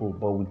stumble,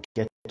 but we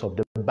get up.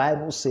 The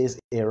Bible says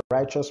a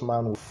righteous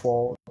man will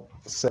fall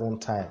 7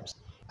 times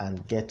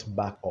and get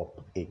back up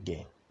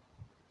again.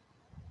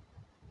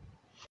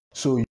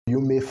 So you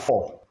may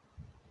fall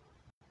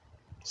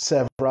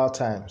several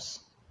times.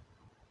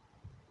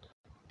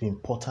 The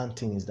important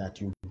thing is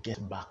that you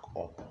get back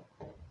up.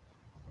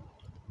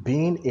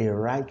 Being a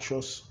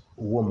righteous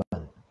woman,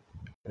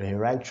 a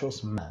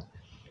righteous man,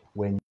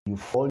 when you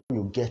fall,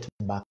 you get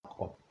back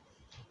up.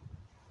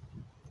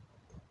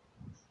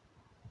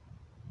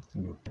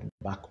 You get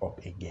back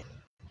up again.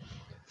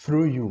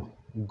 Through you,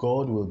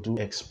 God will do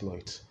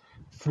exploits.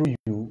 Through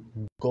you,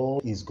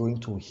 God is going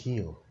to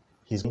heal.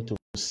 He's going to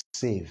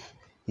save.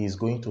 He is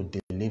going to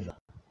deliver.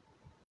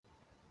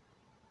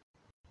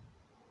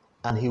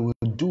 And he will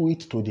do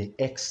it to the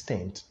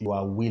extent you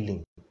are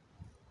willing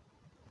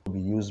to be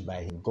used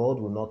by him. God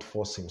will not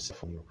force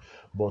himself on you,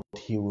 but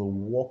he will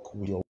work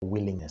with your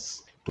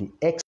willingness. To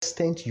the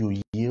extent you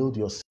yield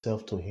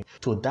yourself to him,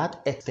 to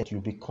that extent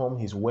you become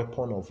his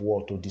weapon of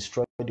war to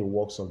destroy the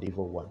works of the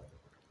evil one.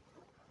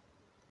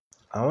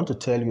 I want to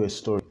tell you a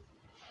story.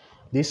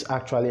 This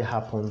actually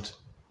happened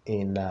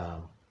in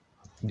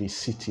the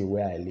city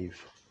where I live.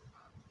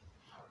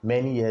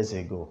 Many years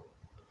ago,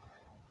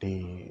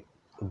 the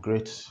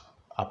great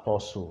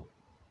apostle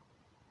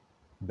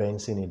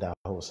Benson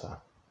Idahosa,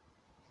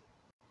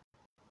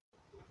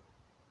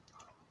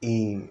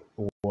 he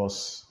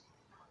was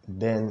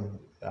then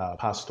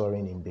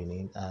pastoring in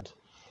Benin, and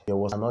there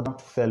was another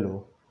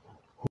fellow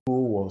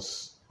who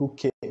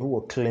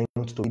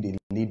claimed to be the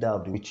leader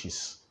of the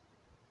witches.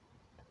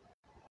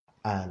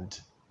 And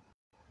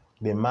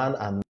the man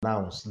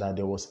announced that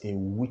there was a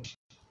witches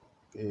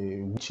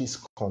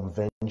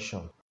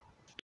convention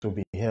to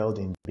be held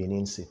in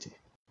Benin City.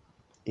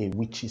 A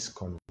witches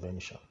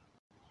convention.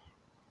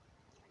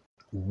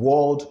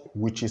 World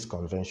witches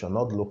convention,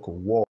 not local,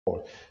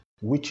 world.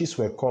 Witches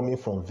were coming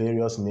from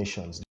various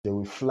nations. They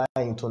will fly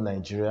into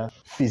Nigeria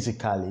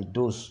physically.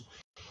 Those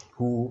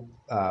who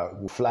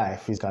will fly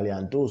physically,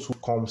 and those who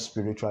come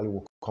spiritually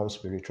will come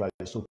spiritually.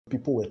 So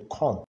people will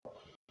come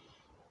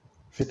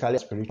physically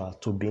and spiritually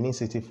to Benin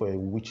City for a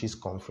witches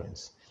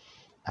conference.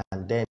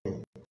 And then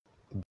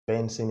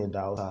Benson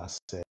Idahosa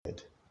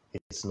said,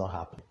 it's not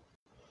happening.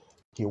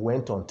 He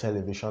went on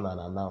television and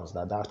announced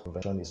that that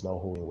convention is not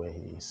holding where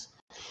he is.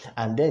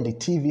 And then the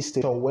TV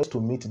station went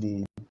to meet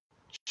the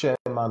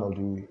chairman of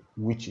the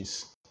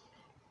witches.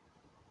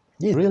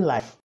 In real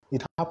life,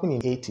 it happened in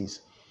the 80s.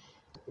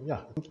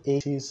 Yeah, I think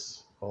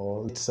 80s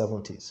or late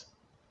 70s.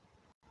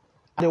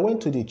 And they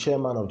went to the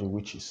chairman of the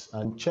witches,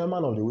 and the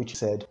chairman of the witches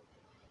said,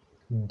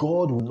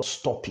 God will not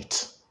stop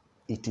it.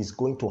 It is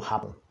going to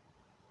happen.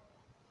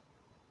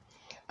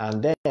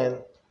 And then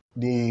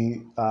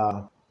the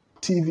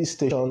TV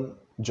station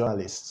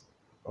journalists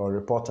or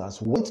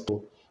reporters went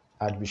to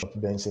Archbishop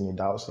Benson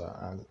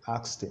Idahosa and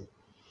asked him,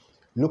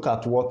 look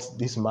at what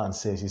this man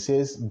says. He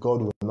says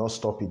God will not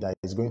stop it, that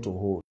it's going to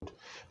hold.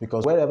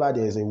 Because wherever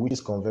there is a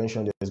witches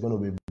convention, there is going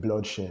to be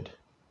bloodshed,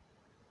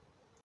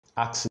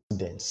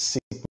 accidents,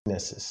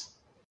 sicknesses.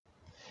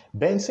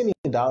 Benson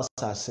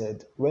Idahosa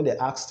said, when they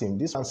asked him,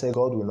 this man said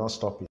God will not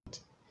stop it.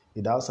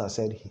 Idahosa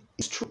said,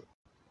 it's true.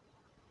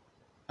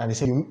 And he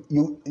said,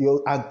 you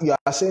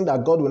are saying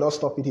that God will not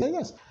stop it? He said,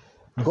 yes.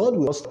 God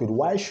will not stop it.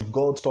 Why should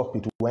God stop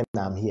it when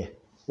I'm here?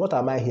 What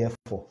am I here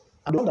for?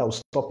 I'm the one that will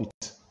stop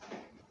it.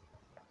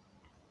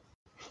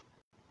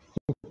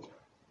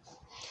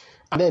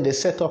 And then they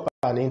set up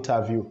an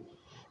interview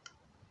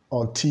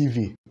on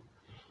TV.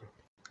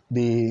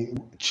 The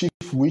chief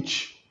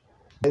witch,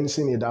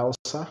 Benson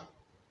Idahosa.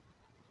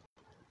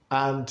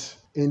 And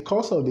in the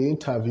course of the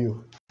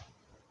interview,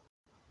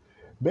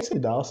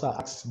 Benson Idahosa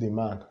asked the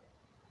man,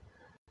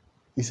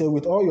 he said,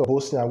 with all your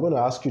boasting, I'm going to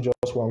ask you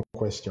just one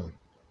question.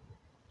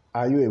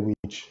 Are you a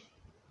witch?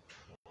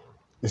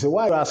 He said,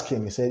 why are you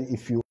asking? He said,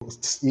 if you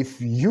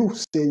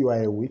say you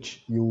are a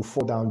witch, you will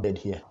fall down dead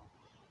here.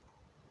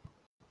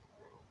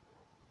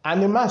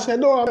 And the man said,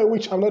 no, I'm a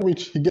witch. I'm not a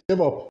witch. He gave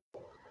up.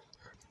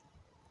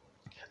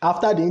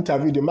 After the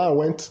interview, the man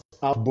went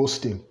out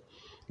boasting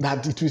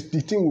that the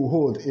thing will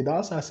hold.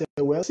 Idahosa said,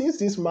 well, since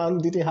this man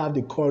didn't have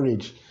the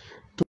courage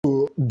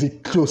to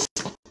disclose,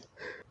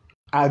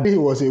 I think he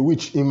was a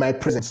witch in my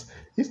presence,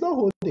 he's not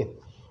holding.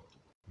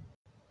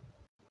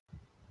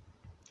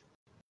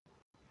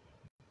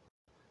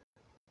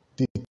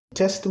 The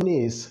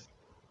testimony is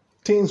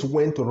things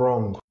went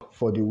wrong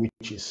for the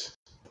witches.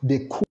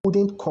 They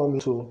couldn't come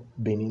into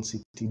Benin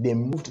City. They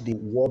moved the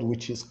World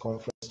Witches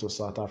Conference to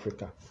South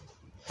Africa.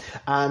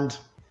 And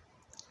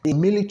the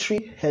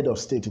military head of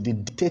state, the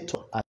dictator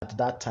at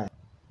that time,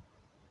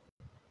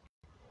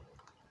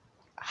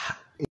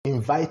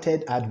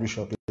 invited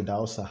Archbishop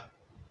Idahosa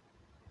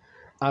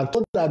and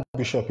told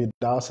Archbishop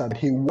Idahosa that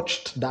he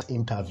watched that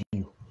interview.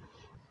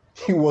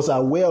 He was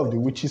aware of the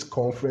witches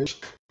conference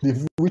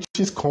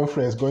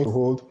going to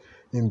hold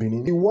in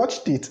Benin. He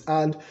watched it,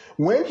 and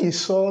when he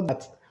saw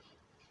that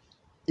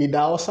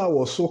Idahosa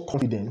was so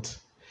confident,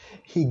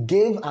 he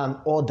gave an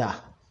order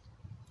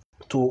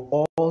to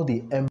all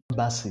the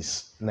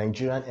embassies,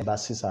 Nigerian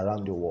embassies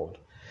around the world,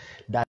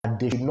 that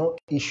they should not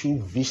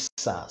issue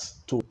visas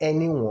to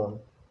anyone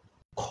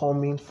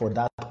coming for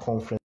that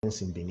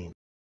conference in Benin.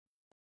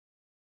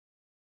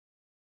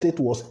 State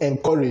was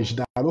encouraged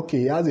that, okay,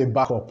 he has a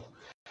backup,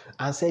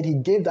 and said he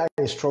gave that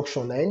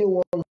instruction that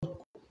anyone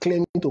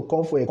claiming to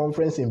come for a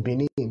conference in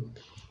Benin,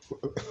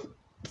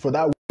 for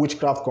that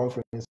witchcraft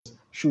conference,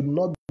 should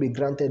not be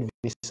granted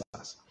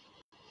visas.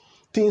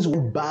 Things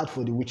went bad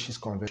for the witches'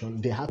 convention.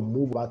 They had to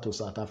move back to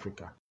South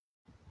Africa.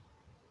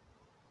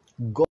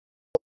 God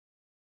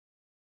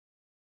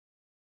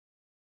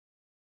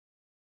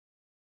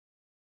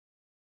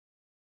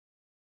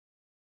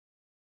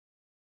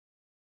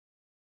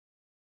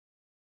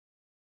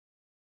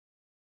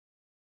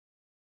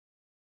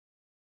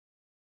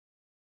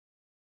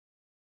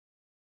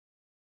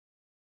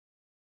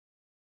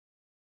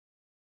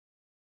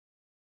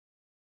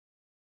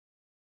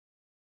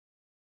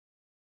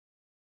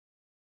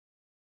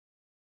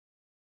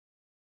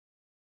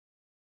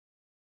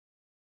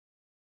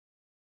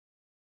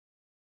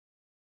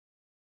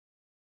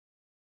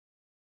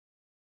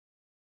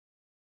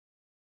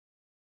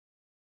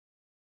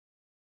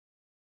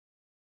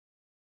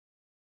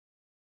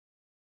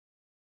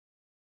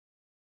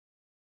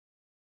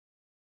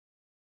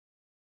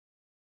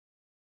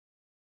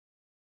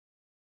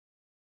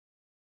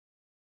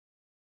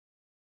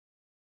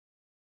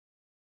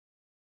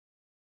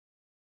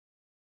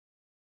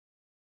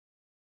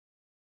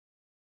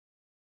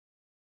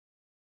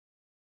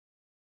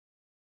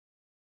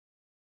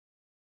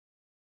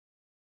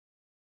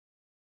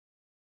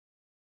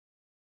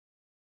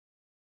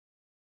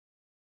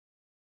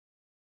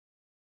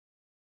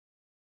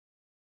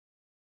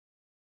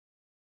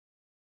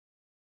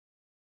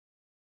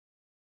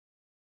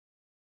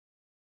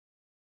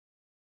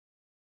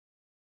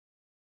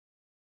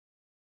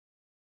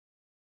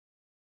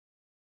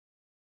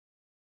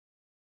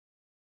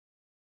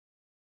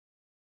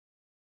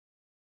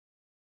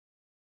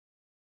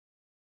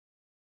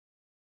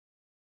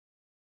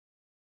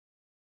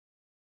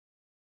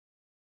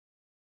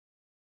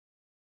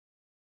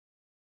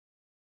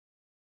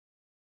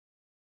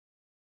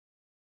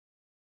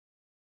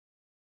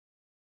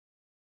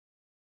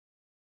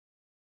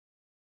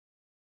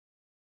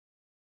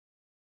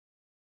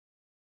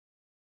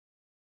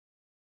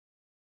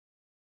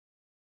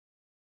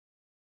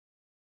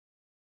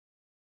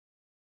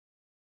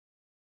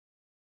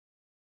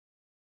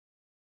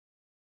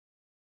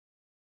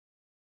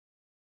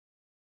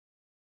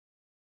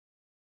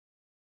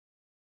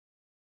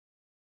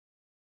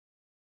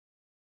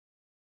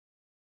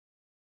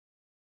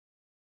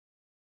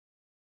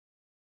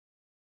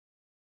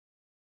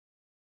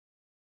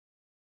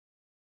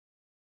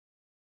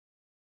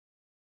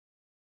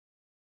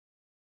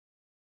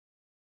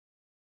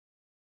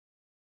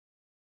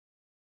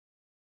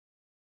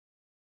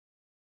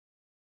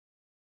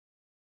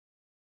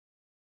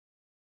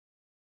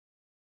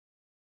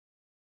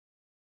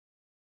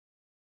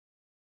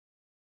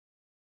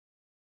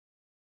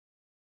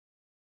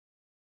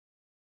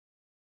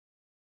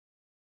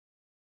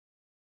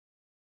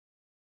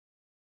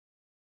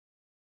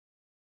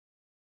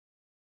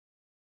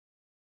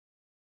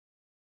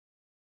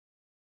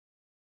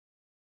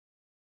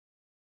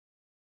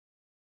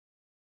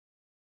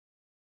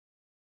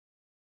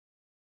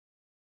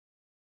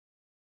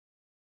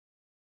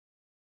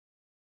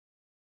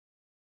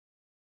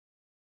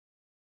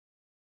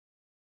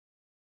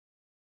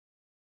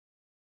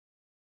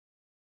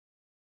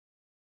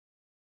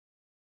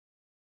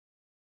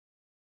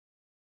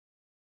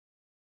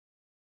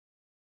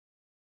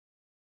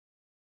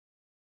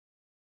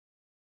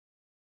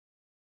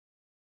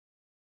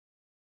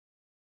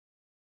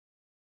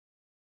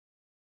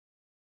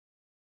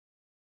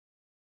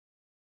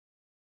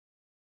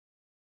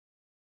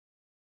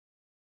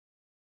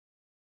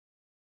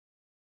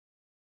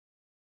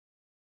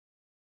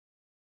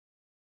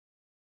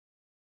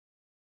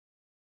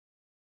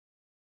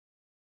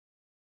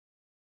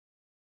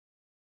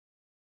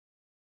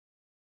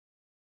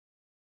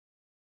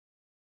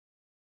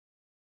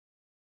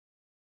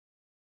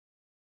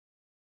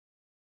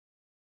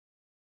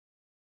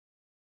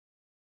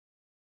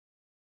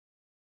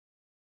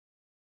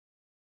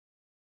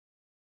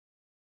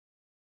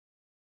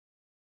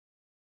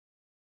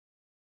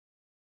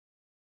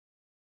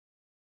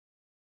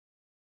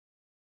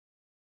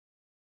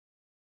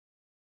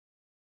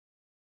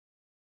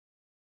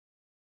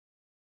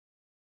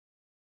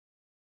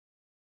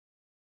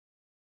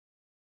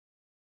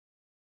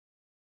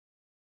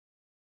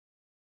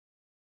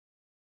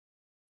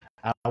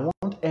I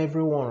want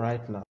everyone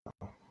right now.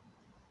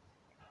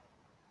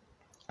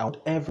 I want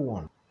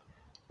everyone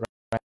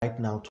right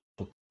now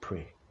to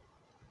pray.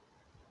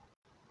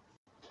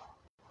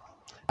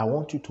 I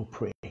want you to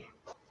pray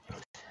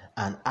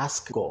and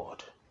ask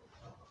God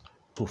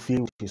to fill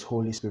you with His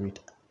Holy Spirit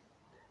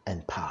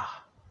and power.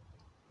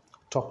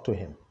 Talk to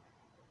Him.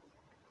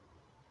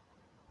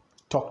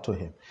 Talk to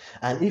Him.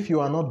 And if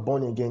you are not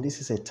born again, this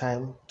is a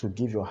time to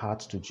give your heart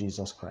to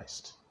Jesus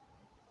Christ.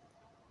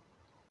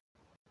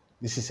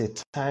 This is a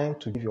time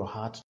to give your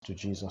heart to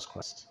Jesus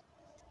Christ.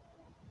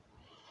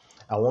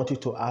 I want you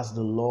to ask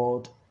the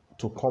Lord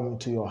to come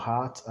into your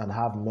heart and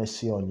have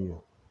mercy on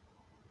you.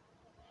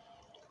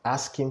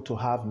 Ask Him to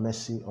have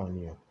mercy on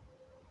you.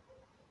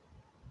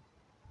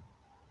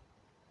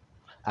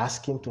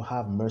 Ask him to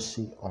have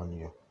mercy on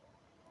you.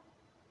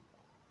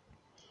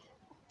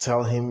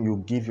 Tell him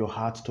you give your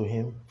heart to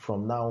him.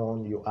 From now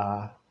on, you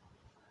are.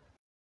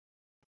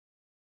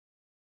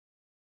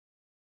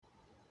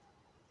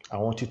 I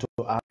want you to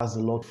ask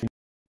the Lord.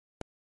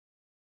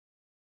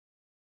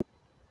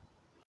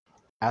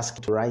 Ask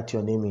him to write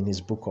your name in his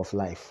book of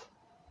life.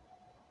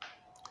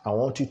 I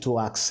want you to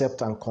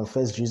accept and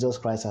confess Jesus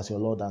Christ as your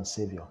Lord and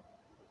Savior.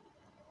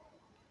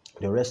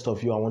 The rest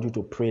of you, I want you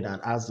to pray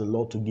and ask the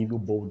Lord to give you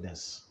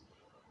boldness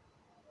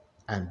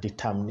and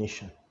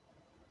determination.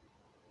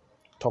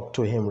 Talk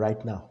to him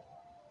right now.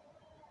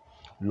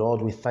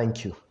 Lord, we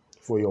thank you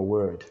for your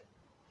word.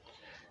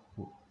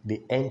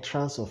 The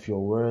entrance of your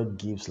word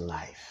gives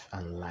life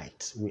and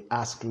light. We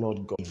ask,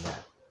 Lord God, amen.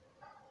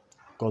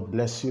 God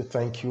bless you.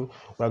 Thank you.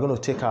 We're going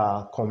to take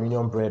our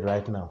communion bread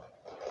right now.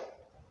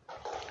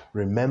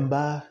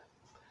 Remember,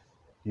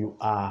 you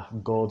are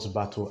God's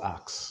battle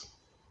axe.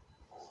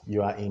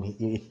 You are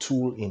a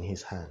tool in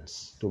his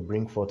hands to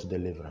bring forth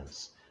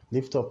deliverance.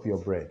 Lift up your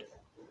bread.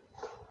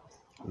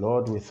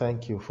 Lord, we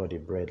thank you for the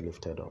bread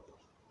lifted up.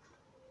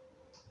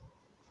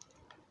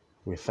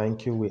 We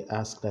thank you. We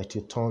ask that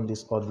you turn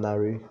this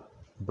ordinary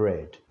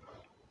bread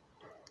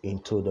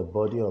into the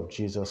body of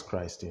Jesus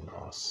Christ in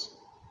us.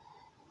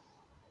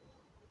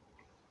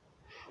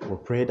 We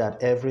pray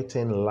that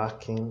everything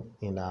lacking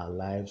in our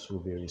lives will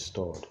be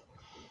restored.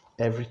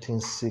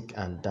 Everything sick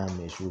and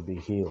damaged will be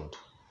healed.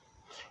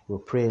 We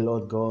pray,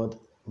 Lord God,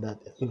 that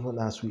even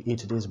as we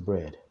eat this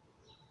bread,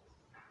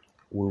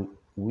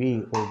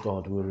 we, oh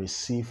God, will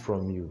receive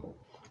from you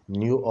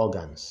new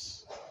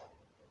organs,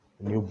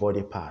 new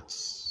body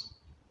parts,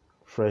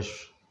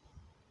 fresh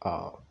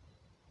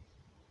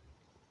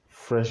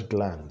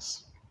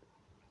glands.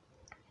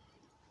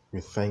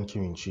 We thank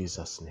you in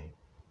Jesus' name.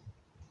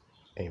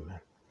 Amen.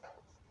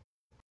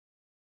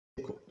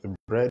 The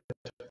bread,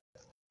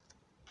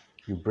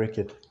 you break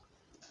it.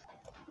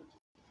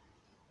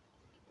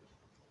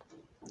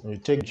 You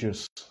take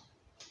juice.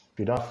 If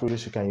you don't have fruit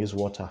juice, you can use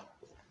water.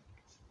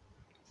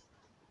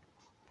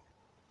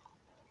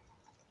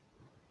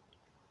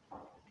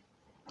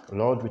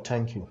 Lord, we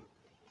thank you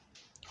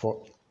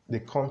for the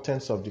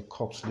contents of the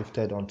cups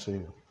lifted unto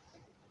you.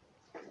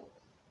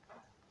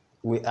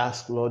 We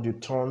ask, Lord, you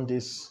turn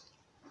this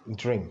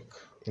drink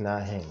in our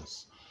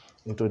hands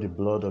into the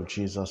blood of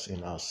Jesus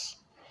in us.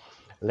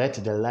 Let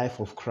the life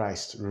of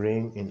Christ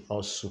reign in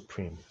us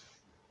supreme.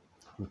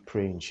 We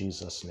pray in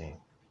Jesus' name.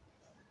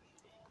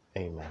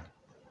 Amen.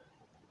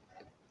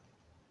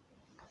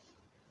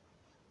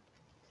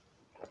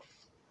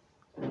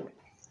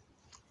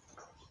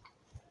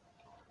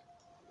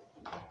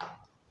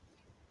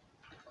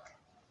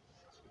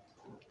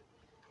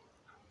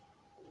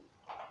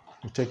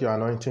 You take your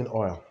anointing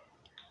oil.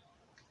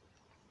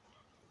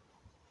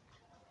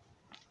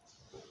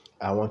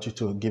 I want you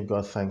to give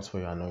God thanks for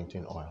your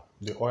anointing oil.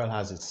 The oil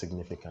has its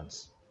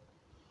significance.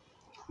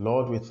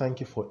 Lord, we thank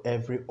you for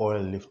every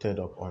oil lifted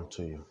up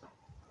unto you.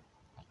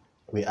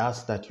 We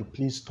ask that you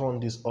please turn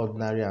this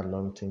ordinary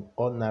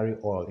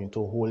oil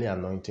into holy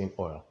anointing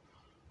oil.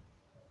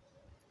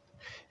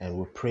 And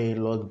we pray,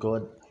 Lord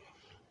God,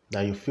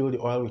 that you fill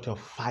the oil with your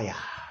fire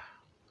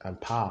and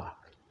power,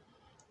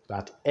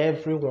 that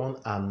everyone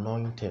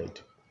anointed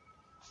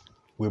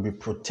will be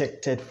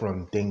protected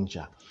from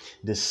danger.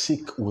 The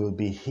sick will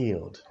be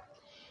healed.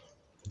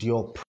 The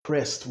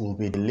oppressed will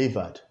be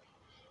delivered.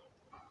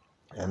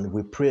 And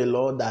we pray,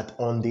 Lord, that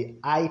on the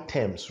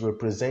items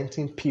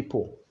representing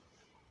people,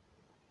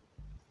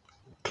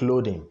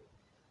 clothing,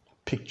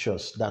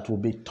 pictures that will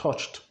be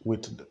touched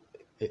with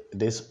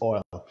this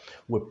oil,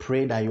 we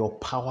pray that your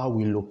power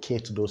will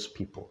locate those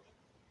people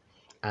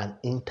and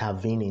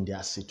intervene in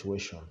their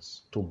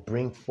situations to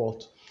bring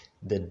forth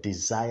the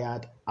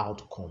desired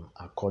outcome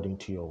according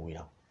to your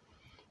will.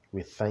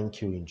 We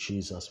thank you in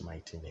Jesus'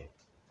 mighty name.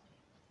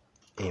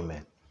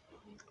 Amen.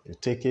 You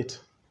take it.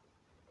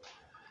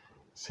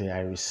 Say,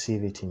 I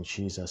receive it in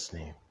Jesus'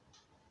 name.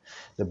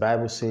 The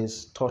Bible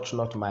says, touch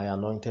not my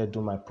anointed,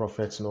 do my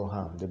prophets no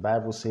harm. The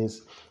Bible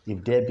says,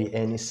 if there be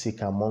any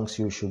sick amongst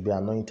you, should be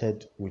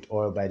anointed with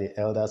oil by the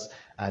elders,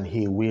 and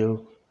he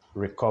will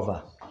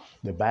recover.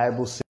 The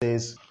Bible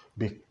says,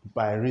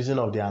 by reason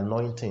of the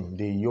anointing,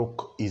 the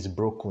yoke is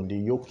broken. The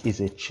yoke is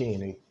a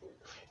chain,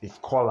 a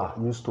collar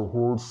used to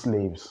hold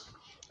slaves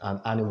and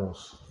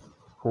animals,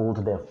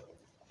 hold them.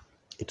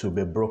 It will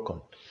be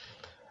broken.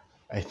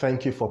 I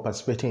thank you for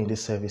participating in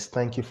this service.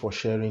 Thank you for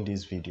sharing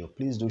this video.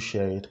 Please do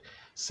share it.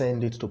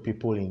 Send it to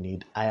people in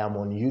need. I am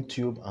on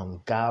YouTube, on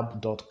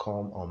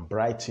gab.com, on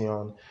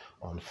Brighteon,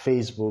 on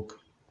Facebook.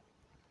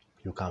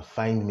 You can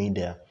find me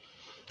there.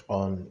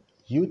 On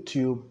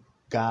YouTube,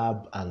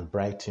 Gab, and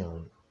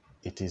Brighteon,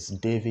 it is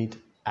David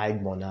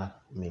Aigbona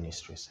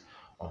Ministries.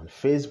 On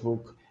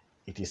Facebook,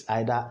 it is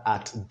either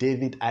at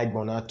David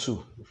Aigbona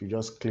 2. If you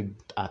just click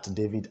at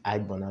David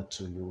Aigbona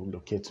 2, you will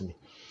locate me.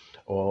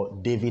 Or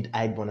David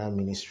Aigbona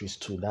Ministries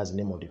 2. That's the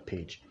name of the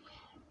page.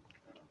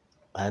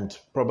 And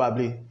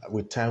probably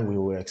with time we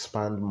will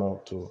expand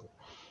more to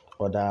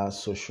other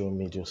social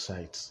media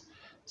sites.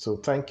 So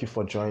thank you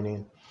for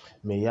joining.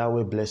 May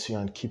Yahweh bless you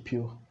and keep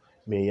you.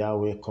 May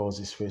Yahweh cause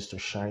his face to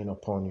shine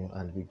upon you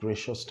and be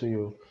gracious to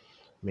you.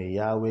 May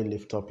Yahweh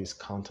lift up his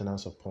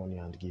countenance upon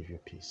you and give you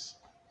peace.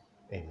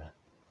 Amen.